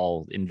like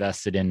all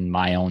invested in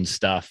my own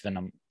stuff. And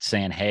I'm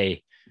saying,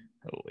 hey,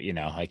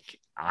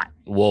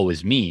 woe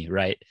is me.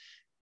 Right.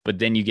 But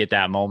then you get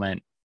that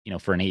moment,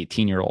 for an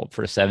 18-year-old,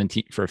 for a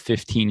 17, for a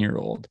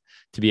 15-year-old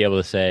to be able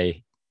to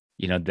say,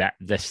 that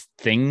this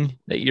thing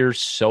that you're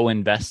so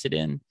invested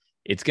in,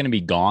 it's going to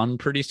be gone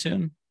pretty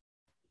soon,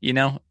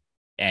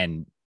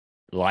 and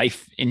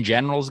life in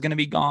general is going to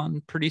be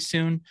gone pretty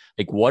soon.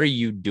 Like, what are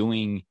you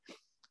doing?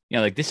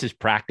 Like this is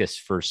practice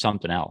for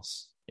something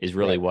else is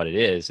really what it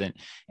is.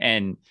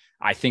 And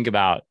I think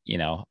about,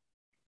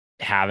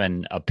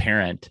 having a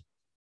parent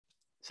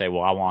say,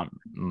 well, I want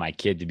my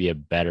kid to be a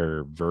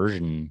better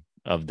version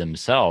of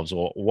themselves.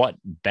 Well, what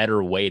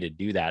better way to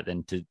do that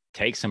than to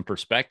take some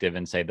perspective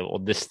and say that, well,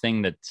 this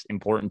thing that's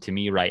important to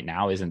me right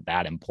now isn't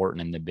that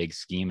important in the big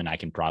scheme, and I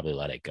can probably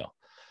let it go.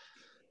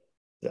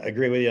 I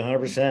agree with you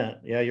 100%.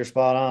 Yeah, you're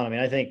spot on. I mean,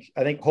 I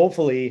think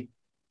hopefully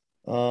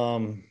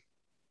that's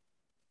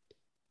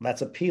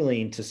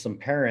appealing to some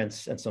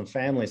parents and some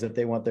families that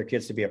they want their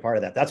kids to be a part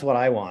of that. That's what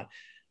I want.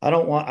 I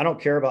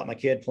don't care about my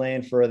kid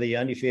playing for the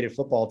undefeated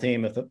football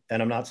team.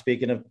 And I'm not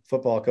speaking of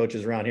football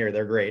coaches around here.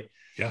 They're great.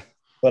 Yeah.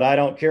 But I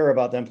don't care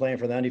about them playing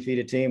for the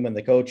undefeated team when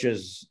the coach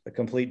is a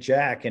complete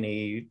jack and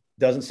he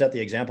doesn't set the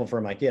example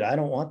for my kid. I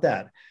don't want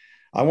that.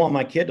 I want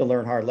my kid to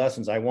learn hard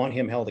lessons. I want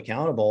him held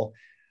accountable.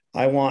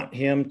 I want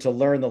him to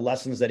learn the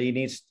lessons that he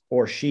needs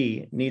or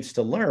she needs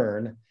to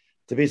learn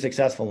to be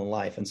successful in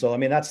life. And so, I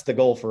mean, that's the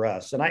goal for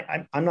us. And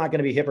I'm not going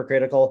to be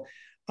hypocritical.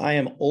 I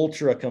am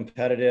ultra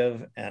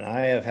competitive, and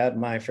I have had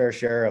my fair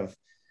share of,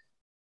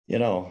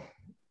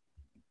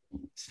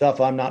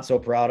 stuff I'm not so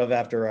proud of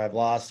after I've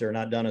lost or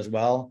not done as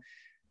well.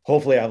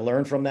 Hopefully I've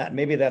learned from that.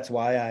 Maybe that's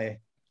why I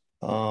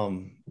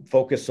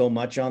focus so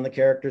much on the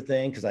character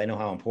thing, because I know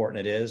how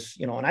important it is,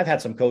 and I've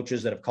had some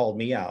coaches that have called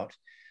me out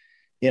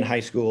in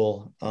high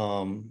school.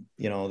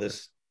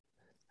 This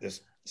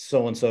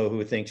so-and-so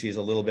who thinks he's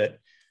a little bit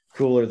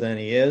cooler than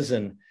he is.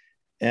 And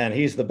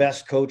he's the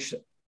best coach.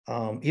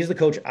 He's the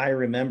coach I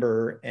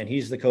remember, and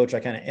he's the coach I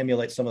kind of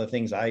emulate some of the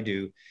things I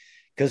do,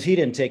 because he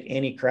didn't take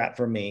any crap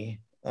from me.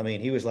 I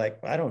mean, he was like,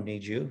 I don't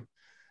need you.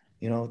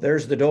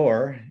 There's the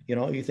door.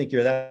 You think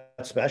you're that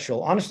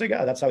special. Honest to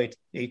God, that's how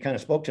he kind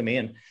of spoke to me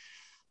and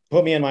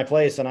put me in my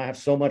place. And I have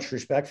so much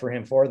respect for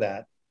him for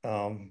that.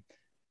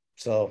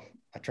 So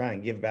I try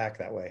and give back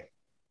that way.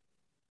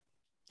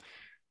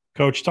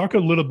 Coach, talk a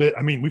little bit.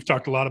 I mean, we've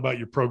talked a lot about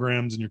your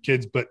programs and your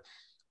kids, but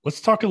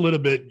let's talk a little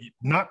bit.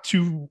 Not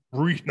too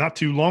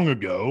long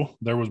ago,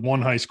 there was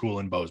one high school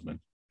in Bozeman,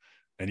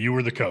 and you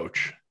were the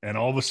coach. And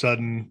all of a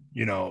sudden,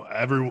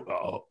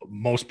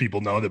 most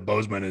people know that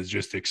Bozeman is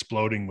just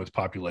exploding with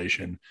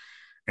population.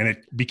 And it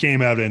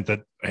became evident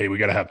that, hey, we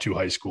got to have two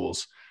high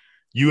schools.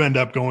 You end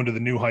up going to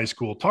the new high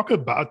school. Talk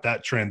about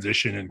that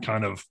transition and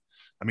kind of,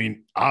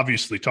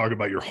 obviously talk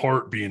about your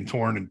heart being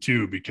torn in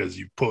two because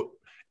you put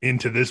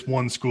into this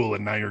one school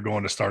and now you're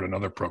going to start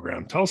another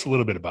program. Tell us a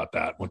little bit about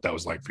that, what that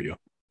was like for you.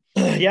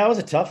 Yeah, it was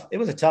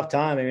a tough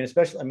time.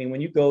 Especially, when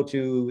you go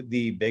to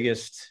the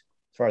biggest,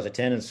 as far as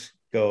attendance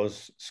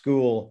goes,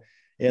 school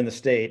in the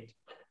state,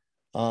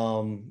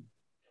 more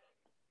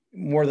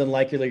than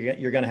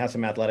likely you're going to have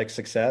some athletic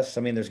success.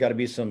 There's got to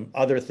be some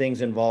other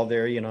things involved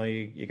there.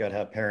 You got to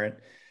have parent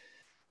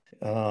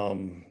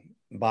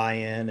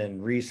buy-in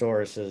and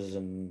resources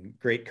and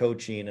great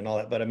coaching and all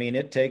that. But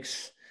it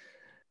takes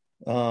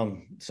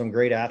some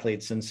great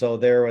athletes. And so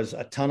there was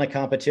a ton of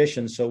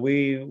competition. So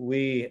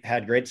we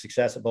had great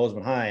success at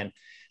Bozeman High. And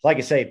like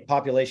I say,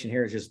 population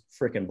here is just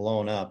freaking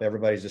blown up.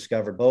 Everybody's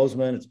discovered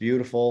Bozeman. It's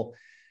beautiful.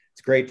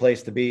 It's a great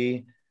place to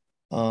be.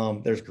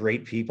 There's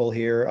great people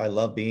here. I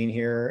love being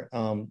here.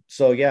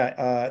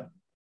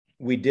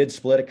 We did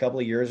split a couple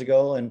of years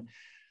ago,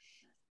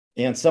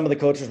 and some of the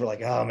coaches were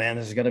like, oh man,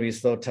 this is going to be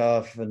so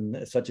tough and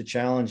it's such a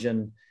challenge.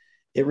 And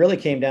it really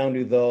came down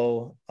to,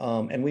 though,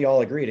 and we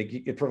all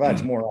agreed, it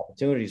provides more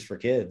opportunities for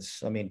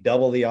kids.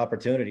 Double the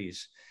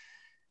opportunities.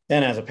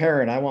 And as a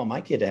parent, I want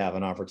my kid to have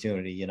an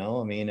opportunity,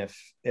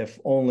 if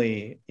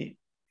only,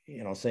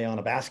 say on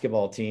a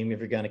basketball team, if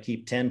you're going to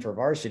keep 10 for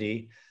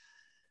varsity,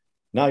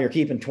 now you're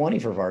keeping 20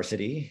 for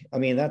varsity.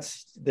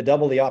 That's the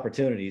double the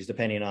opportunities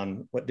depending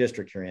on what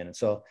district you're in. And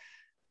so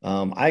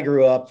I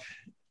grew up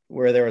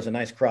where there was a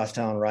nice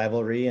crosstown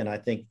rivalry. And I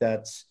think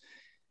that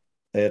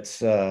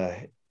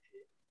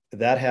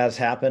has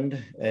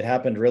happened. It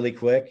happened really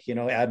quick.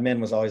 Admin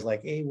was always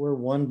like, hey, we're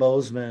one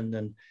Bozeman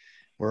and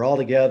we're all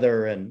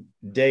together. And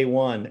day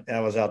one, that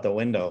was out the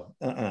window.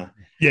 Yeah.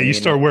 You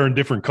start wearing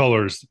different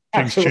colors.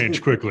 Things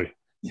change quickly.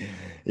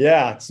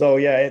 Yeah. So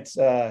it's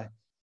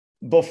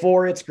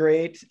before it's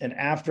great. And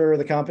after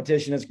the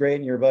competition, it's great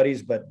and your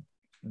buddies, but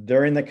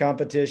during the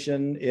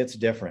competition, it's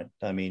different.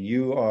 I mean,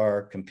 you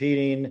are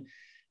competing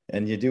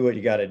and you do what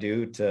you got to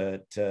do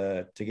to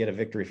get a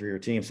victory for your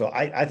team. So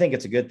I think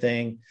it's a good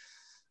thing.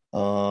 It's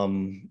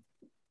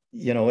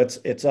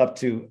up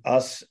to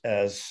us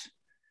as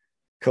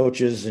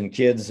coaches and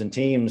kids and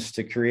teams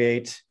to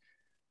create,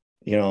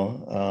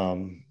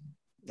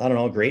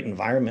 a great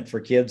environment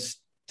for kids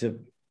to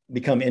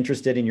become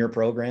interested in your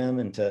program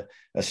and to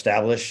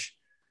establish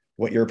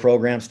what your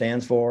program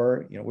stands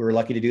for. We were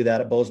lucky to do that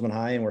at Bozeman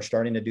High, and we're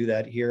starting to do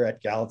that here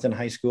at Gallatin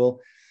High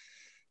School.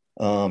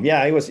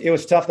 It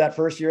was tough that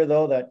first year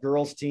though. That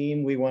girls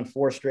team, we won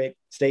 4 straight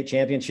state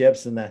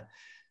championships, and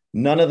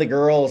none of the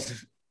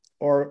girls,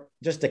 or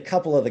just a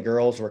couple of the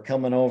girls, were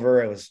coming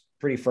over. It was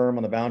pretty firm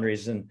on the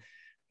boundaries, and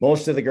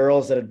most of the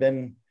girls that had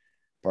been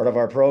part of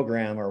our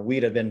program, or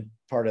we'd have been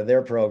part of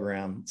their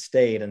program,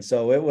 stayed. And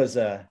so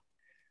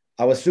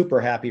I was super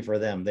happy for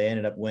them. They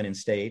ended up winning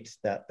state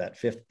that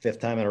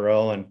fifth time in a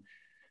row. And,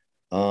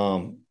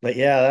 but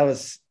yeah,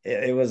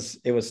 it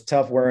was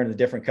tough wearing a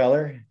different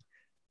color.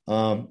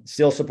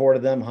 Still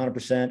supported them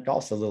 100%.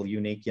 Golf's a little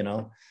unique,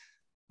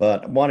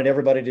 but wanted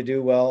everybody to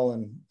do well.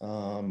 And,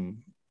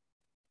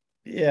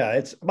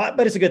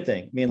 but it's a good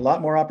thing. I mean, a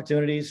lot more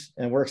opportunities,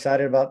 and we're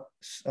excited about,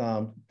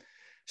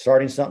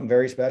 starting something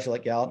very special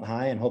at Gallatin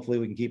High, and hopefully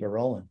we can keep it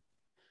rolling.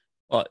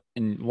 Well,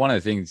 and one of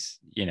the things,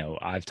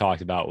 I've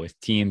talked about with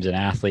teams and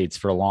athletes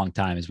for a long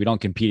time is we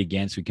don't compete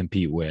against, we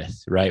compete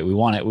with, right? We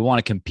want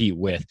to compete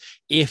with.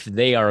 If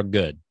they are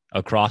good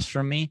across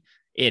from me,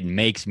 it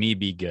makes me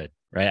be good,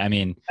 right? I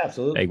mean,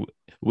 absolutely. Like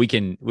we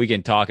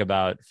can talk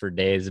about for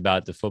days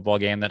about the football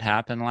game that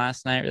happened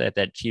last night,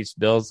 that Chiefs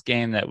Bills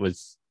game that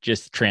was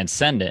just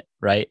transcendent,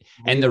 right?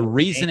 And the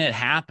reason it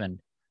happened,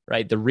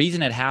 right? The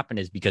reason it happened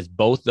is because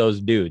both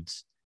those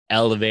dudes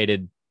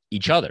elevated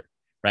each other.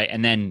 Right.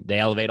 And then they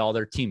elevate all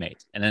their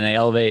teammates, and then they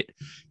elevate.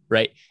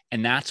 Right.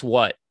 And that's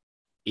what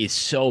is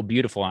so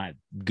beautiful. I have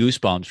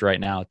goosebumps right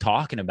now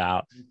talking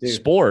about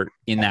sport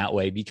in that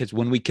way, because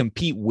when we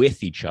compete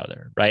with each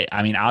other, right.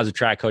 I mean, I was a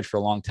track coach for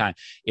a long time.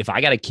 If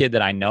I got a kid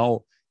that I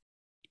know,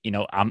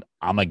 I'm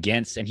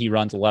against, and he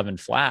runs 11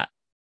 flat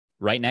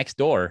right next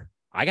door,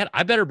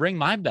 I better bring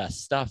my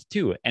best stuff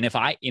too. And if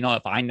I know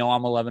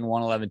I'm 11-1,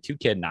 11-2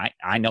 kid, and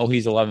I know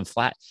he's 11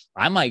 flat,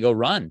 I might go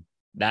run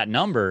that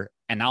number.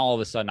 And now all of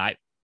a sudden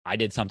I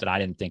did something I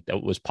didn't think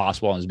that was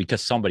possible. And it's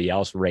because somebody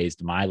else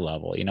raised my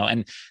level,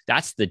 and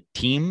that's the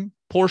team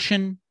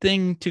portion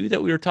thing too,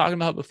 that we were talking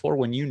about before.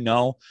 When,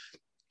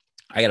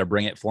 I got to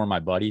bring it for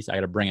my buddies, I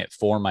got to bring it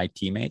for my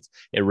teammates,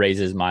 it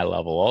raises my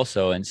level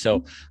also. And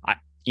so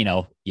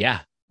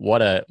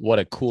what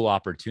a cool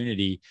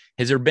opportunity.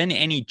 Has there been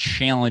any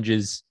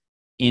challenges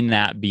in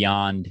that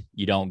beyond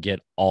you don't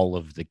get all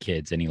of the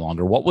kids any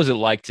longer? What was it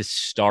like to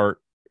start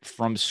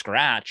from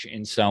scratch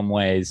in some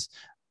ways,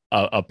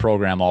 a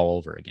program all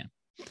over again?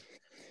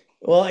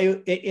 Well,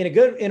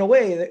 in a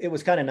way, it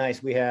was kind of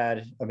nice.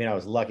 I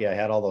was lucky. I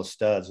had all those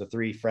studs, the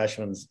 3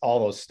 freshmen,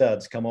 all those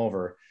studs come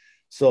over.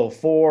 So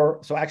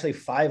actually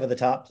 5 of the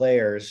top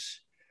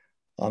players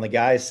on the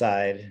guys'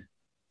 side,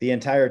 the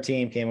entire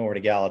team came over to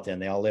Gallatin.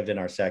 They all lived in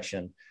our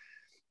section.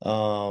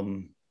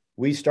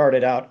 We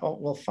started out,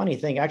 funny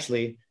thing,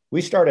 actually,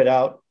 we started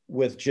out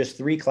with just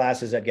 3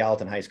 classes at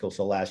Gallatin High School.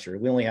 So last year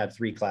we only had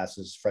 3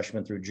 classes,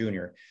 freshman through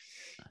junior.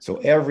 So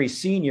every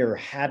senior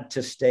had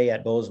to stay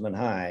at Bozeman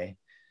High.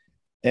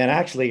 And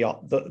actually, a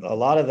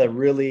lot of the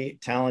really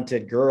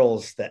talented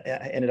girls that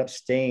ended up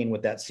staying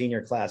with that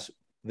senior class,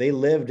 they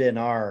lived in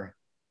our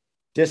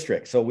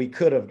district. So we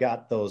could have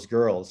got those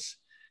girls,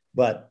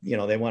 but,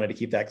 they wanted to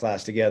keep that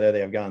class together. They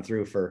have gone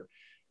through for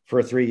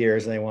 3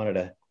 years, and they wanted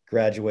to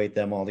graduate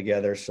them all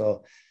together.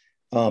 So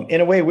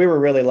in a way, we were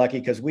really lucky,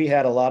 because we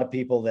had a lot of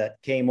people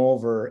that came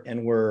over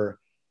and were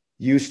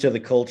used to the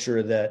culture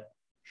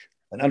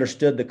and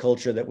understood the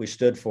culture that we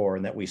stood for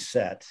and that we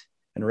set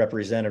and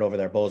represented over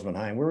there at Bozeman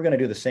High. And we were going to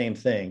do the same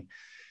thing.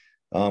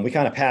 We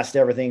kind of passed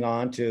everything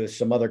on to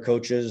some other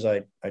coaches.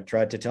 I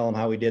tried to tell them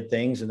how we did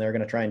things, and they're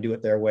going to try and do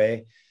it their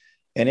way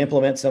and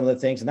implement some of the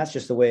things. And that's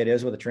just the way it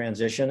is with a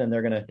transition. And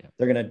they're going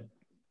to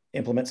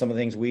implement some of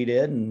the things we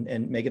did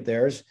and make it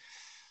theirs.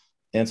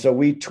 And so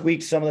we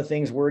tweaked some of the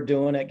things we're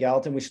doing at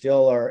Gallatin. We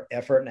still are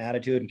effort and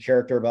attitude and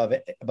character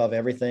above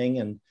everything.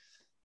 And,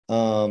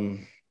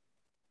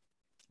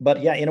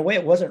 but yeah, in a way,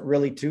 it wasn't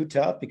really too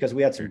tough, because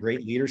we had some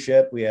great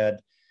leadership.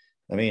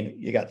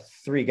 You got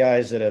 3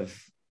 guys that have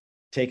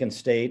taken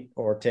state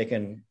or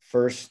taken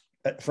first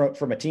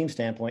from a team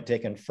standpoint,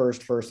 taken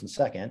first, and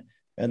second.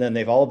 And then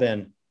they've all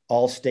been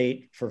all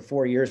state for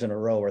 4 years in a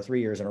row or 3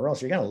 years in a row.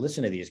 So you're going to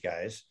listen to these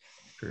guys.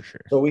 For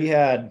sure. So we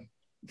had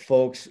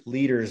folks,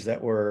 leaders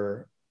that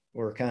were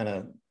were kind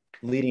of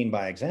leading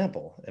by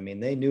example. I mean,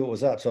 they knew what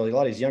was up. So a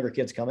lot of these younger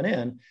kids coming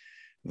in,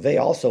 they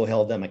also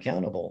held them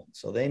accountable.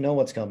 So they know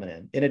what's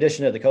coming in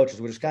addition to the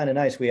coaches, which is kind of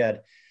nice. We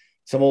had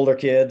some older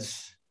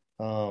kids,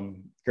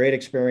 great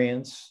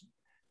experience.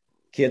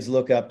 Kids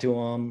look up to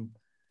them.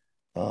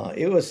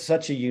 It was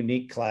such a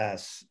unique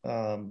class.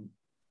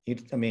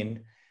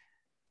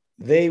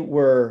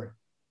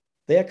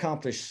 They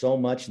accomplished so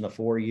much in the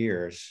 4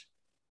 years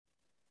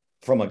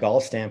from a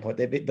golf standpoint.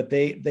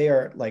 They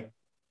are like,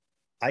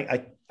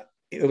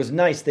 it was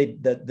nice.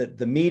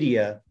 The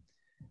media,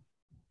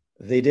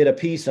 they did a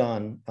piece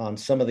on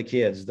some of the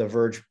kids, the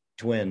Verge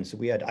twins.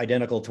 We had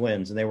identical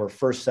twins, and they were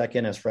first,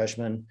 second as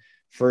freshmen,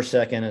 first,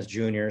 second as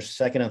juniors,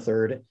 second and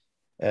third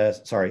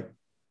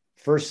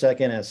first,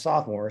 second as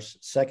sophomores,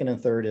 second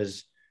and third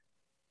as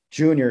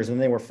juniors,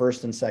 and they were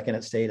first and second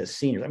at state as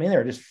seniors. I mean, they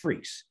were just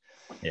freaks.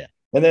 Yeah.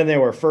 And then they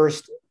were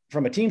first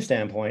from a team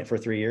standpoint for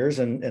 3 years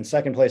and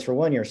second place for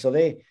 1 year. So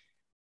they,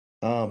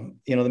 the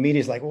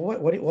media's like, well,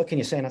 what can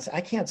you say? And I said,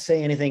 I can't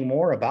say anything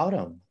more about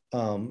them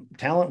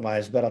talent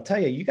wise, but I'll tell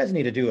you, you guys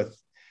need to do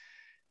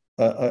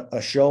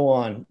a show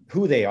on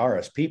who they are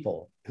as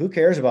people. Who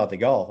cares about the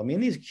golf? I mean,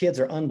 these kids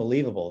are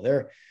unbelievable.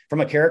 They're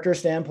from a character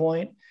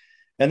standpoint,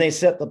 and they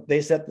set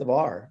the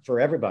bar for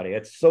everybody.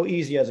 It's so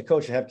easy as a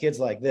coach to have kids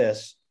like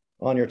this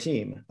on your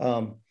team.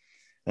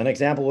 An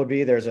example would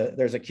be there's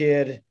a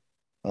kid,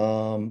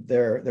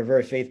 they're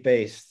very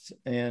faith-based,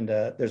 and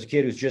there's a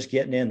kid who's just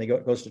getting in. They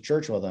goes to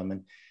church with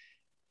them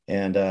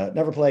and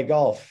never played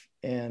golf.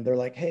 And they're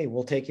like, hey,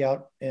 we'll take you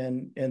out.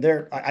 And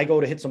I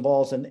go to hit some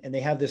balls, and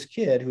they have this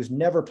kid who's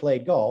never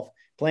played golf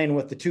playing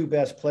with the two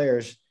best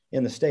players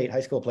in the state,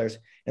 high school players.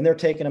 And they're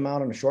taking him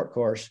out on a short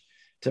course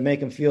to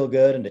make him feel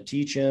good and to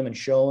teach him and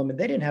show him. And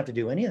they didn't have to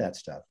do any of that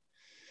stuff.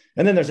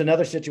 And then there's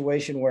another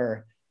situation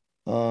where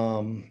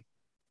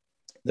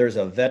there's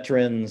a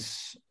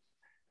veterans,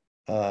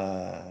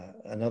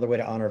 another way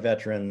to honor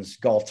veterans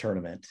golf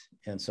tournament.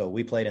 And so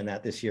we played in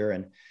that this year,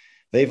 and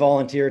they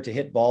volunteered to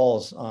hit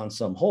balls on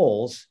some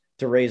holes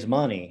to raise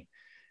money.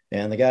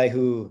 And the guy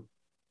who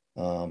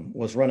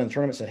was running the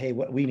tournament said, hey,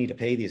 we need to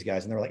pay these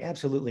guys. And they're like,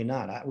 absolutely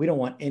not. We don't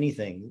want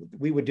anything.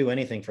 We would do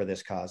anything for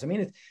this cause. I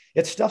mean,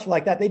 it's stuff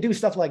like that. They do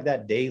stuff like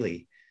that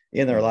daily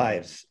in their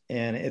lives.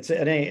 And it's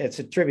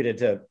attributed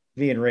to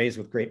being raised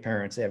with great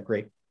parents. They have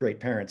great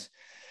parents.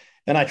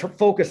 And I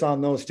focus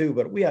on those too,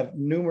 but we have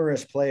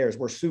numerous players.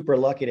 We're super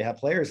lucky to have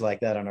players like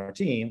that on our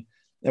team.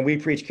 And we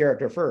preach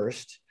character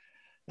first.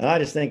 And I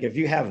just think if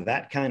you have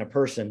that kind of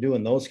person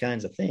doing those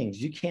kinds of things,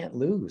 you can't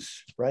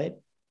lose, right?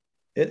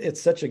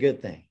 It's such a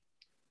good thing.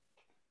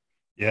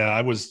 Yeah,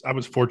 I was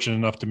fortunate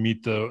enough to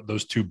meet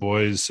those two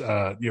boys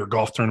your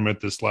golf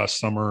tournament this last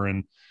summer,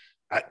 and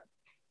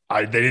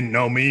they didn't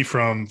know me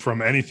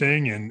from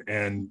anything,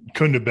 and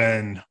couldn't have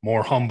been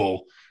more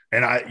humble.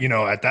 And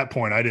at that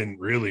point, I didn't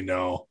really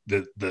know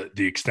the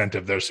extent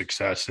of their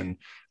success. And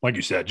like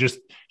you said, just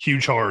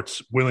huge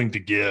hearts, willing to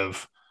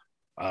give,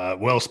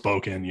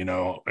 well-spoken,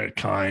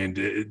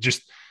 kind.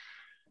 Just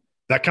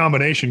that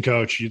combination,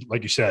 Coach,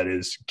 like you said,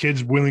 is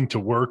kids willing to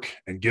work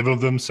and give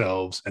of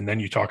themselves. And then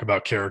you talk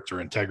about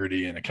character,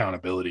 integrity, and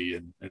accountability.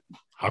 And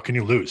how can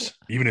you lose,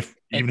 even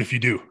if you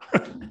do?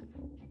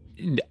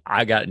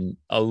 I got in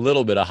a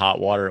little bit of hot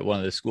water at one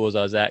of the schools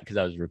I was at because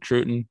I was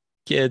recruiting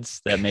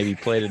kids that maybe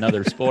played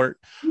another sport.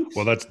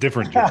 Well, that's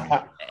different.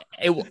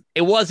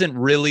 It wasn't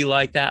really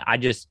like that.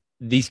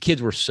 These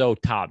kids were so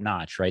top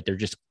notch, right? They're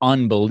just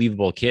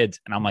unbelievable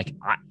kids. And I'm like,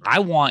 I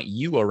want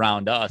you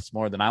around us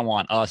more than I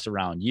want us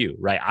around you,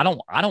 right? I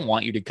don't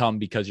want you to come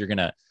because you're going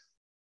to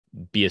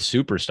be a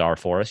superstar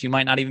for us. You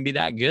might not even be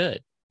that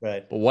good.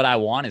 Right. But what I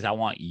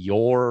want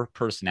your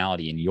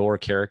personality and your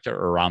character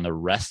around the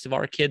rest of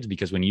our kids,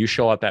 because when you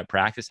show up at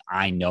practice,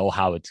 I know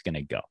how it's going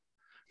to go,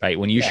 right?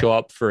 When you show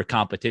up for a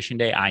competition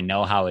day, I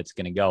know how it's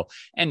going to go.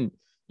 And,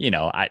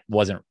 I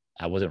wasn't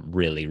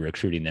really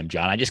recruiting them,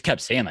 John. I just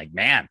kept saying like,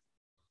 man,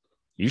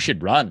 you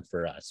should run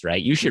for us,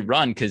 right? You should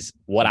run because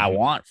what I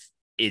want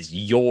is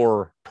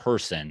your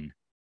person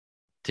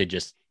to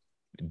just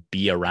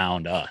be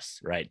around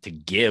us, right? To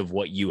give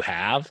what you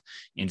have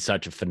in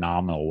such a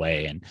phenomenal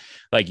way. And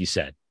like you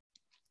said,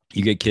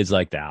 you get kids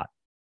like that,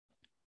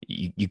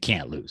 you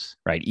can't lose,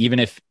 right? Even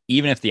if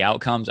the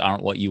outcomes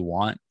aren't what you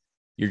want,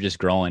 you're just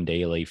growing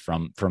daily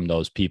from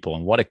those people.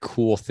 And what a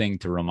cool thing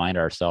to remind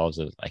ourselves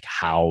of, like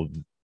how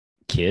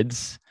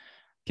kids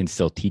can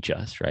still teach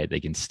us, right? They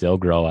can still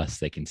grow us.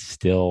 They can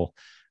still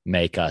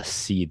make us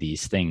see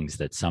these things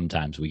that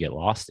sometimes we get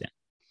lost in.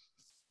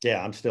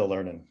 Yeah, I'm still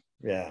learning.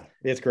 Yeah,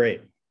 it's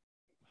great.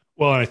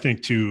 Well, I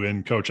think too,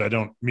 and Coach, I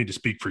don't mean to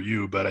speak for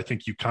you, but I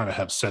think you kind of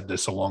have said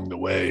this along the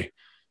way.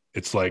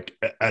 It's like,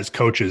 as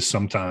coaches,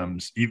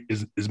 sometimes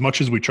as much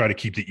as we try to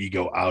keep the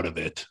ego out of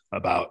it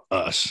about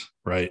us,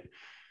 right?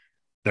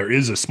 There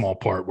is a small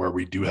part where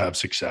we do have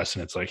success,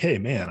 and it's like, hey,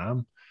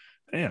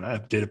 I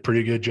did a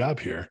pretty good job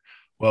here.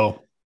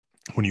 Well,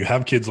 when you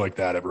have kids like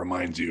that, it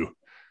reminds you,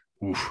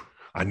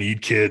 I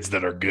need kids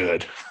that are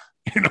good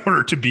in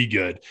order to be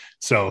good.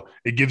 So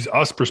it gives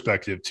us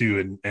perspective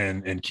too,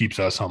 and keeps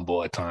us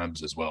humble at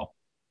times as well.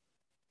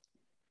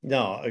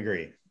 No,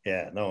 agree.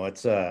 Yeah, no,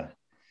 it's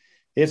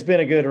been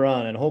a good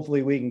run, and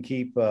hopefully we can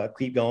keep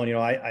going.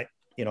 I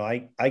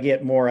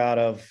get more out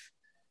of.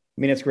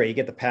 I mean, it's great. You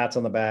get the pats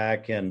on the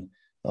back, and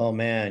oh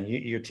man,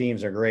 your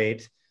teams are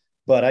great.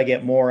 But I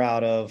get more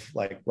out of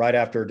like right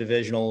after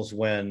divisionals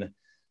when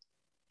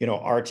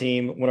our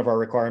team, one of our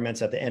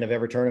requirements at the end of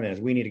every tournament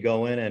is we need to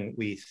go in and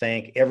we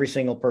thank every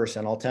single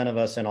person, all 10 of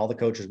us and all the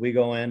coaches. We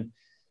go in,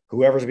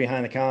 whoever's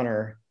behind the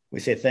counter, we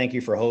say, thank you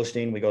for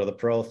hosting. We go to the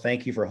pro,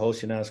 thank you for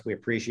hosting us. We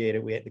appreciate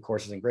it. The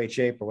course is in great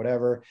shape or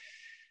whatever.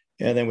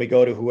 And then we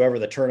go to whoever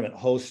the tournament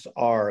hosts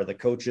are, the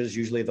coaches,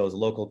 usually those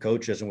local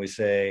coaches. And we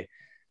say,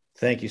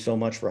 thank you so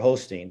much for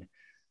hosting.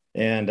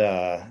 And,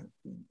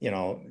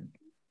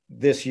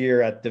 this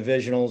year at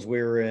divisionals,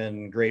 we were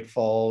in Great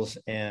Falls,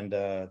 and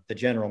the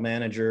general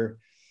manager,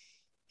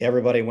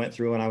 everybody went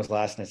through, and I was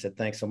last, and I said,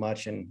 thanks so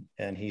much. And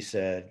he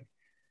said,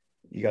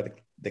 you got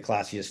the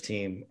classiest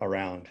team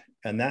around.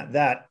 And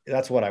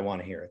that's what I want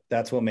to hear.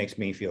 That's what makes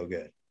me feel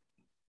good.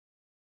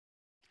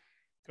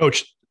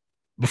 Coach,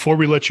 before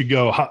we let you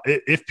go,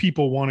 if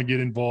people want to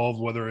get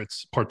involved, whether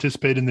it's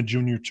participate in the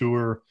junior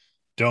tour,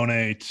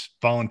 donate,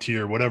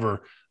 volunteer,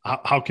 whatever,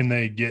 how can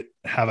they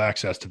have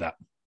access to that?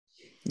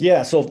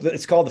 Yeah, so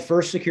it's called the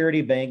First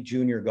Security Bank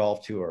Junior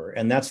Golf Tour,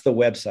 and that's the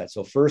website.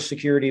 So First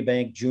Security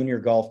Bank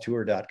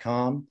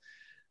JuniorGolfTour.com.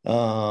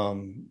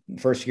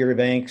 First Security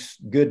Bank's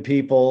good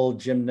people.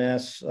 Jim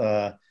Ness, he's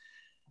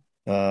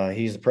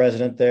the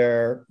president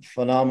there.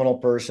 Phenomenal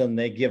person.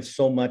 They give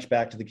so much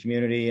back to the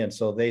community, and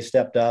so they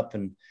stepped up.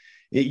 And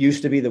it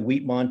used to be the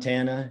Wheat,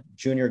 Montana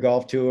Junior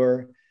Golf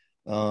Tour,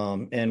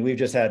 and we've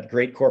just had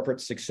great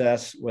corporate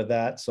success with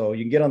that. So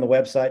you can get on the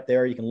website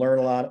there. You can learn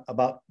a lot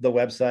about the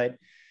website.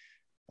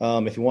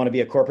 If you want to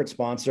be a corporate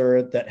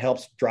sponsor that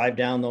helps drive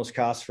down those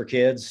costs for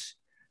kids.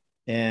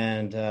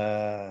 And,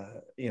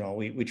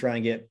 we try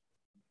and get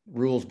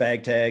rules,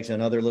 bag tags,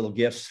 and other little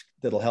gifts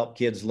that'll help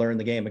kids learn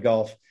the game of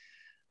golf.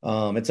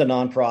 It's a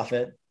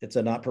nonprofit. It's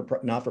a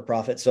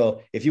not-for-profit.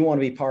 So if you want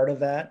to be part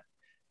of that,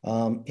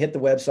 hit the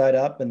website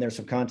up, and there's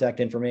some contact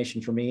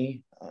information for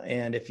me.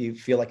 And if you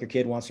feel like your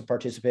kid wants to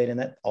participate in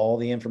that, all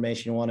the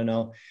information you want to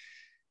know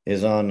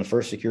is on the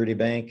First Security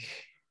Bank,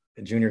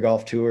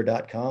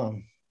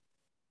 JuniorGolfTour.com.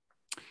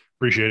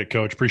 Appreciate it,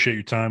 Coach. Appreciate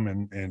your time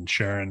and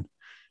sharing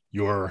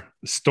your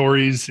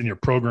stories in your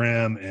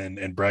program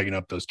and bragging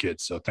up those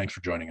kids. So thanks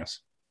for joining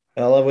us.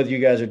 I love what you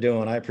guys are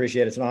doing. I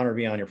appreciate it. It's an honor to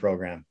be on your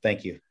program.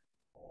 Thank you.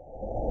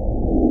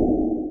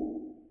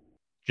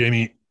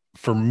 Jamie,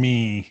 for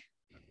me,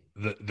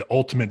 the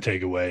ultimate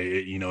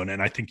takeaway,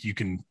 and I think you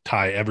can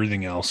tie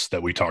everything else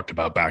that we talked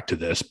about back to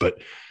this, but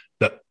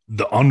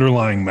the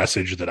underlying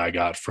message that I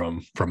got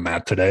from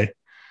Matt today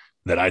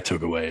that I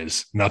took away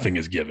is nothing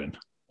is given.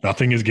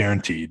 Nothing is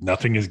guaranteed.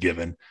 Nothing is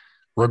given,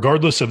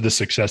 regardless of the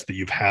success that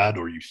you've had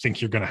or you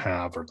think you're going to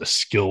have or the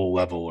skill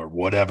level or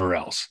whatever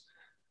else.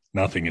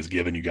 Nothing is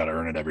given. You got to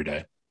earn it every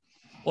day.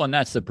 Well, and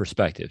that's the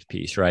perspective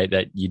piece, right?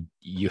 That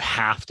you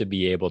have to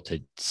be able to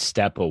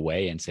step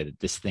away and say that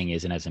this thing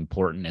isn't as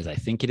important as I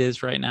think it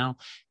is right now,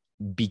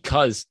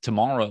 because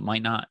tomorrow it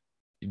might not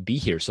be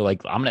here. So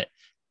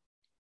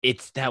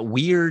it's that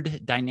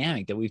weird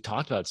dynamic that we've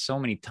talked about so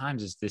many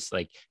times, is this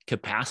like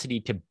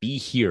capacity to be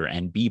here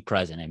and be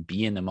present and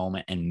be in the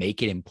moment and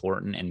make it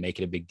important and make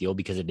it a big deal,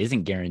 because it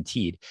isn't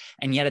guaranteed.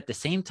 And yet at the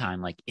same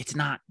time, like, it's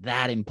not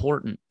that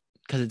important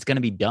because it's going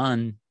to be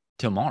done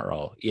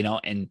tomorrow,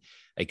 and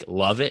like,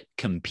 love it,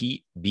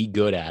 compete, be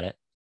good at it,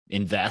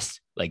 invest,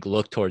 like,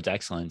 look towards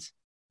excellence.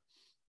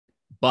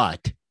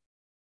 But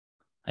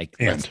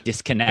let's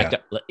disconnect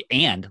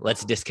and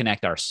let's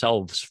disconnect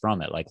ourselves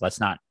from it. Like,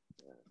 let's not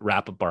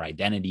wrap up our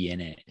identity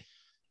in it,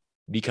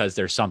 because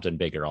there's something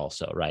bigger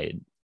also, right?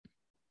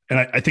 And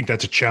I think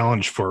that's a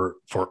challenge for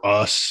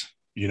us,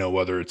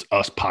 whether it's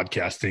us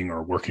podcasting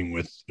or working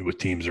with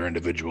teams or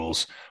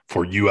individuals.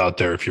 For you out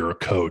there, if you're a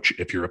coach,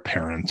 if you're a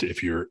parent,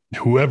 if you're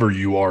whoever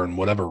you are in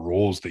whatever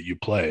roles that you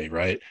play,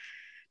 right?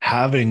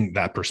 Having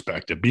that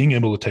perspective, being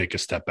able to take a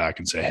step back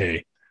and say,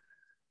 hey,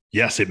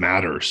 yes, it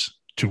matters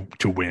to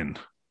win,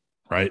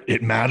 right?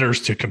 It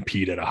matters to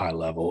compete at a high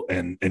level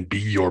and be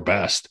your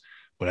best.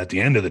 But at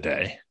the end of the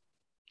day,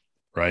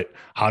 right?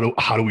 How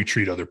do we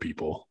treat other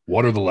people?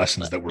 What are the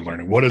lessons that we're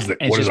learning? What is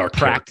our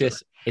practice?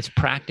 Character? It's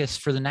practice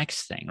for the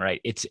next thing,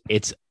 right?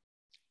 It's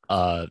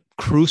a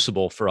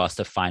crucible for us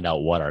to find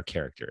out what our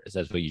character is.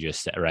 That's what you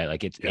just said, right?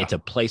 Like, it's a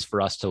place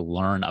for us to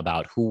learn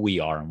about who we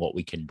are and what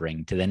we can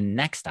bring to the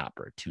next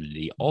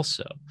opportunity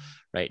also,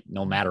 right?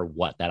 No matter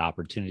what that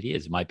opportunity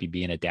is. It might be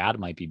being a dad,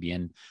 it might be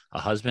being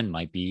a husband, it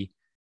might be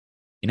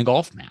in a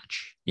golf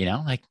match,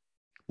 like,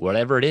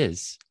 whatever it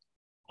is.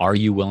 Are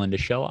you willing to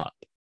show up?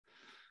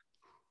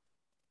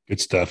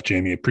 Good stuff,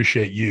 Jamie.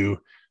 Appreciate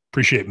you.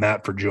 Appreciate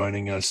Matt for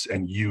joining us,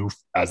 and you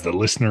as the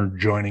listener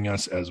joining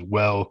us as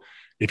well.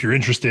 If you're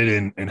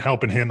interested in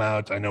helping him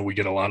out, I know we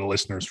get a lot of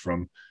listeners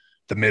from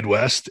the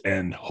Midwest,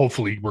 and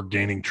hopefully we're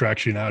gaining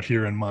traction out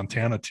here in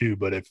Montana too.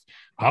 But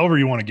however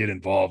you want to get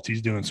involved,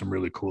 he's doing some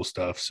really cool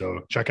stuff. So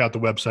check out the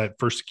website,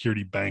 First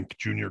Security Bank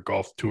Junior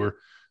Golf Tour.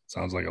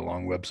 Sounds like a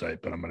long website,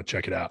 but I'm going to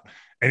check it out.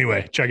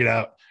 Anyway, check it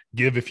out.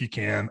 Give if you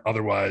can.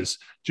 Otherwise,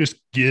 just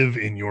give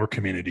in your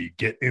community.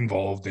 Get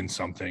involved in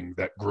something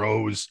that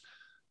grows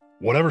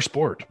whatever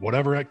sport,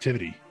 whatever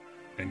activity,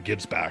 and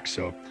gives back.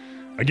 So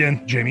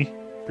again, Jamie,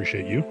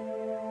 appreciate you.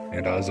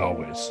 And as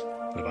always,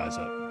 live eyes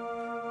up.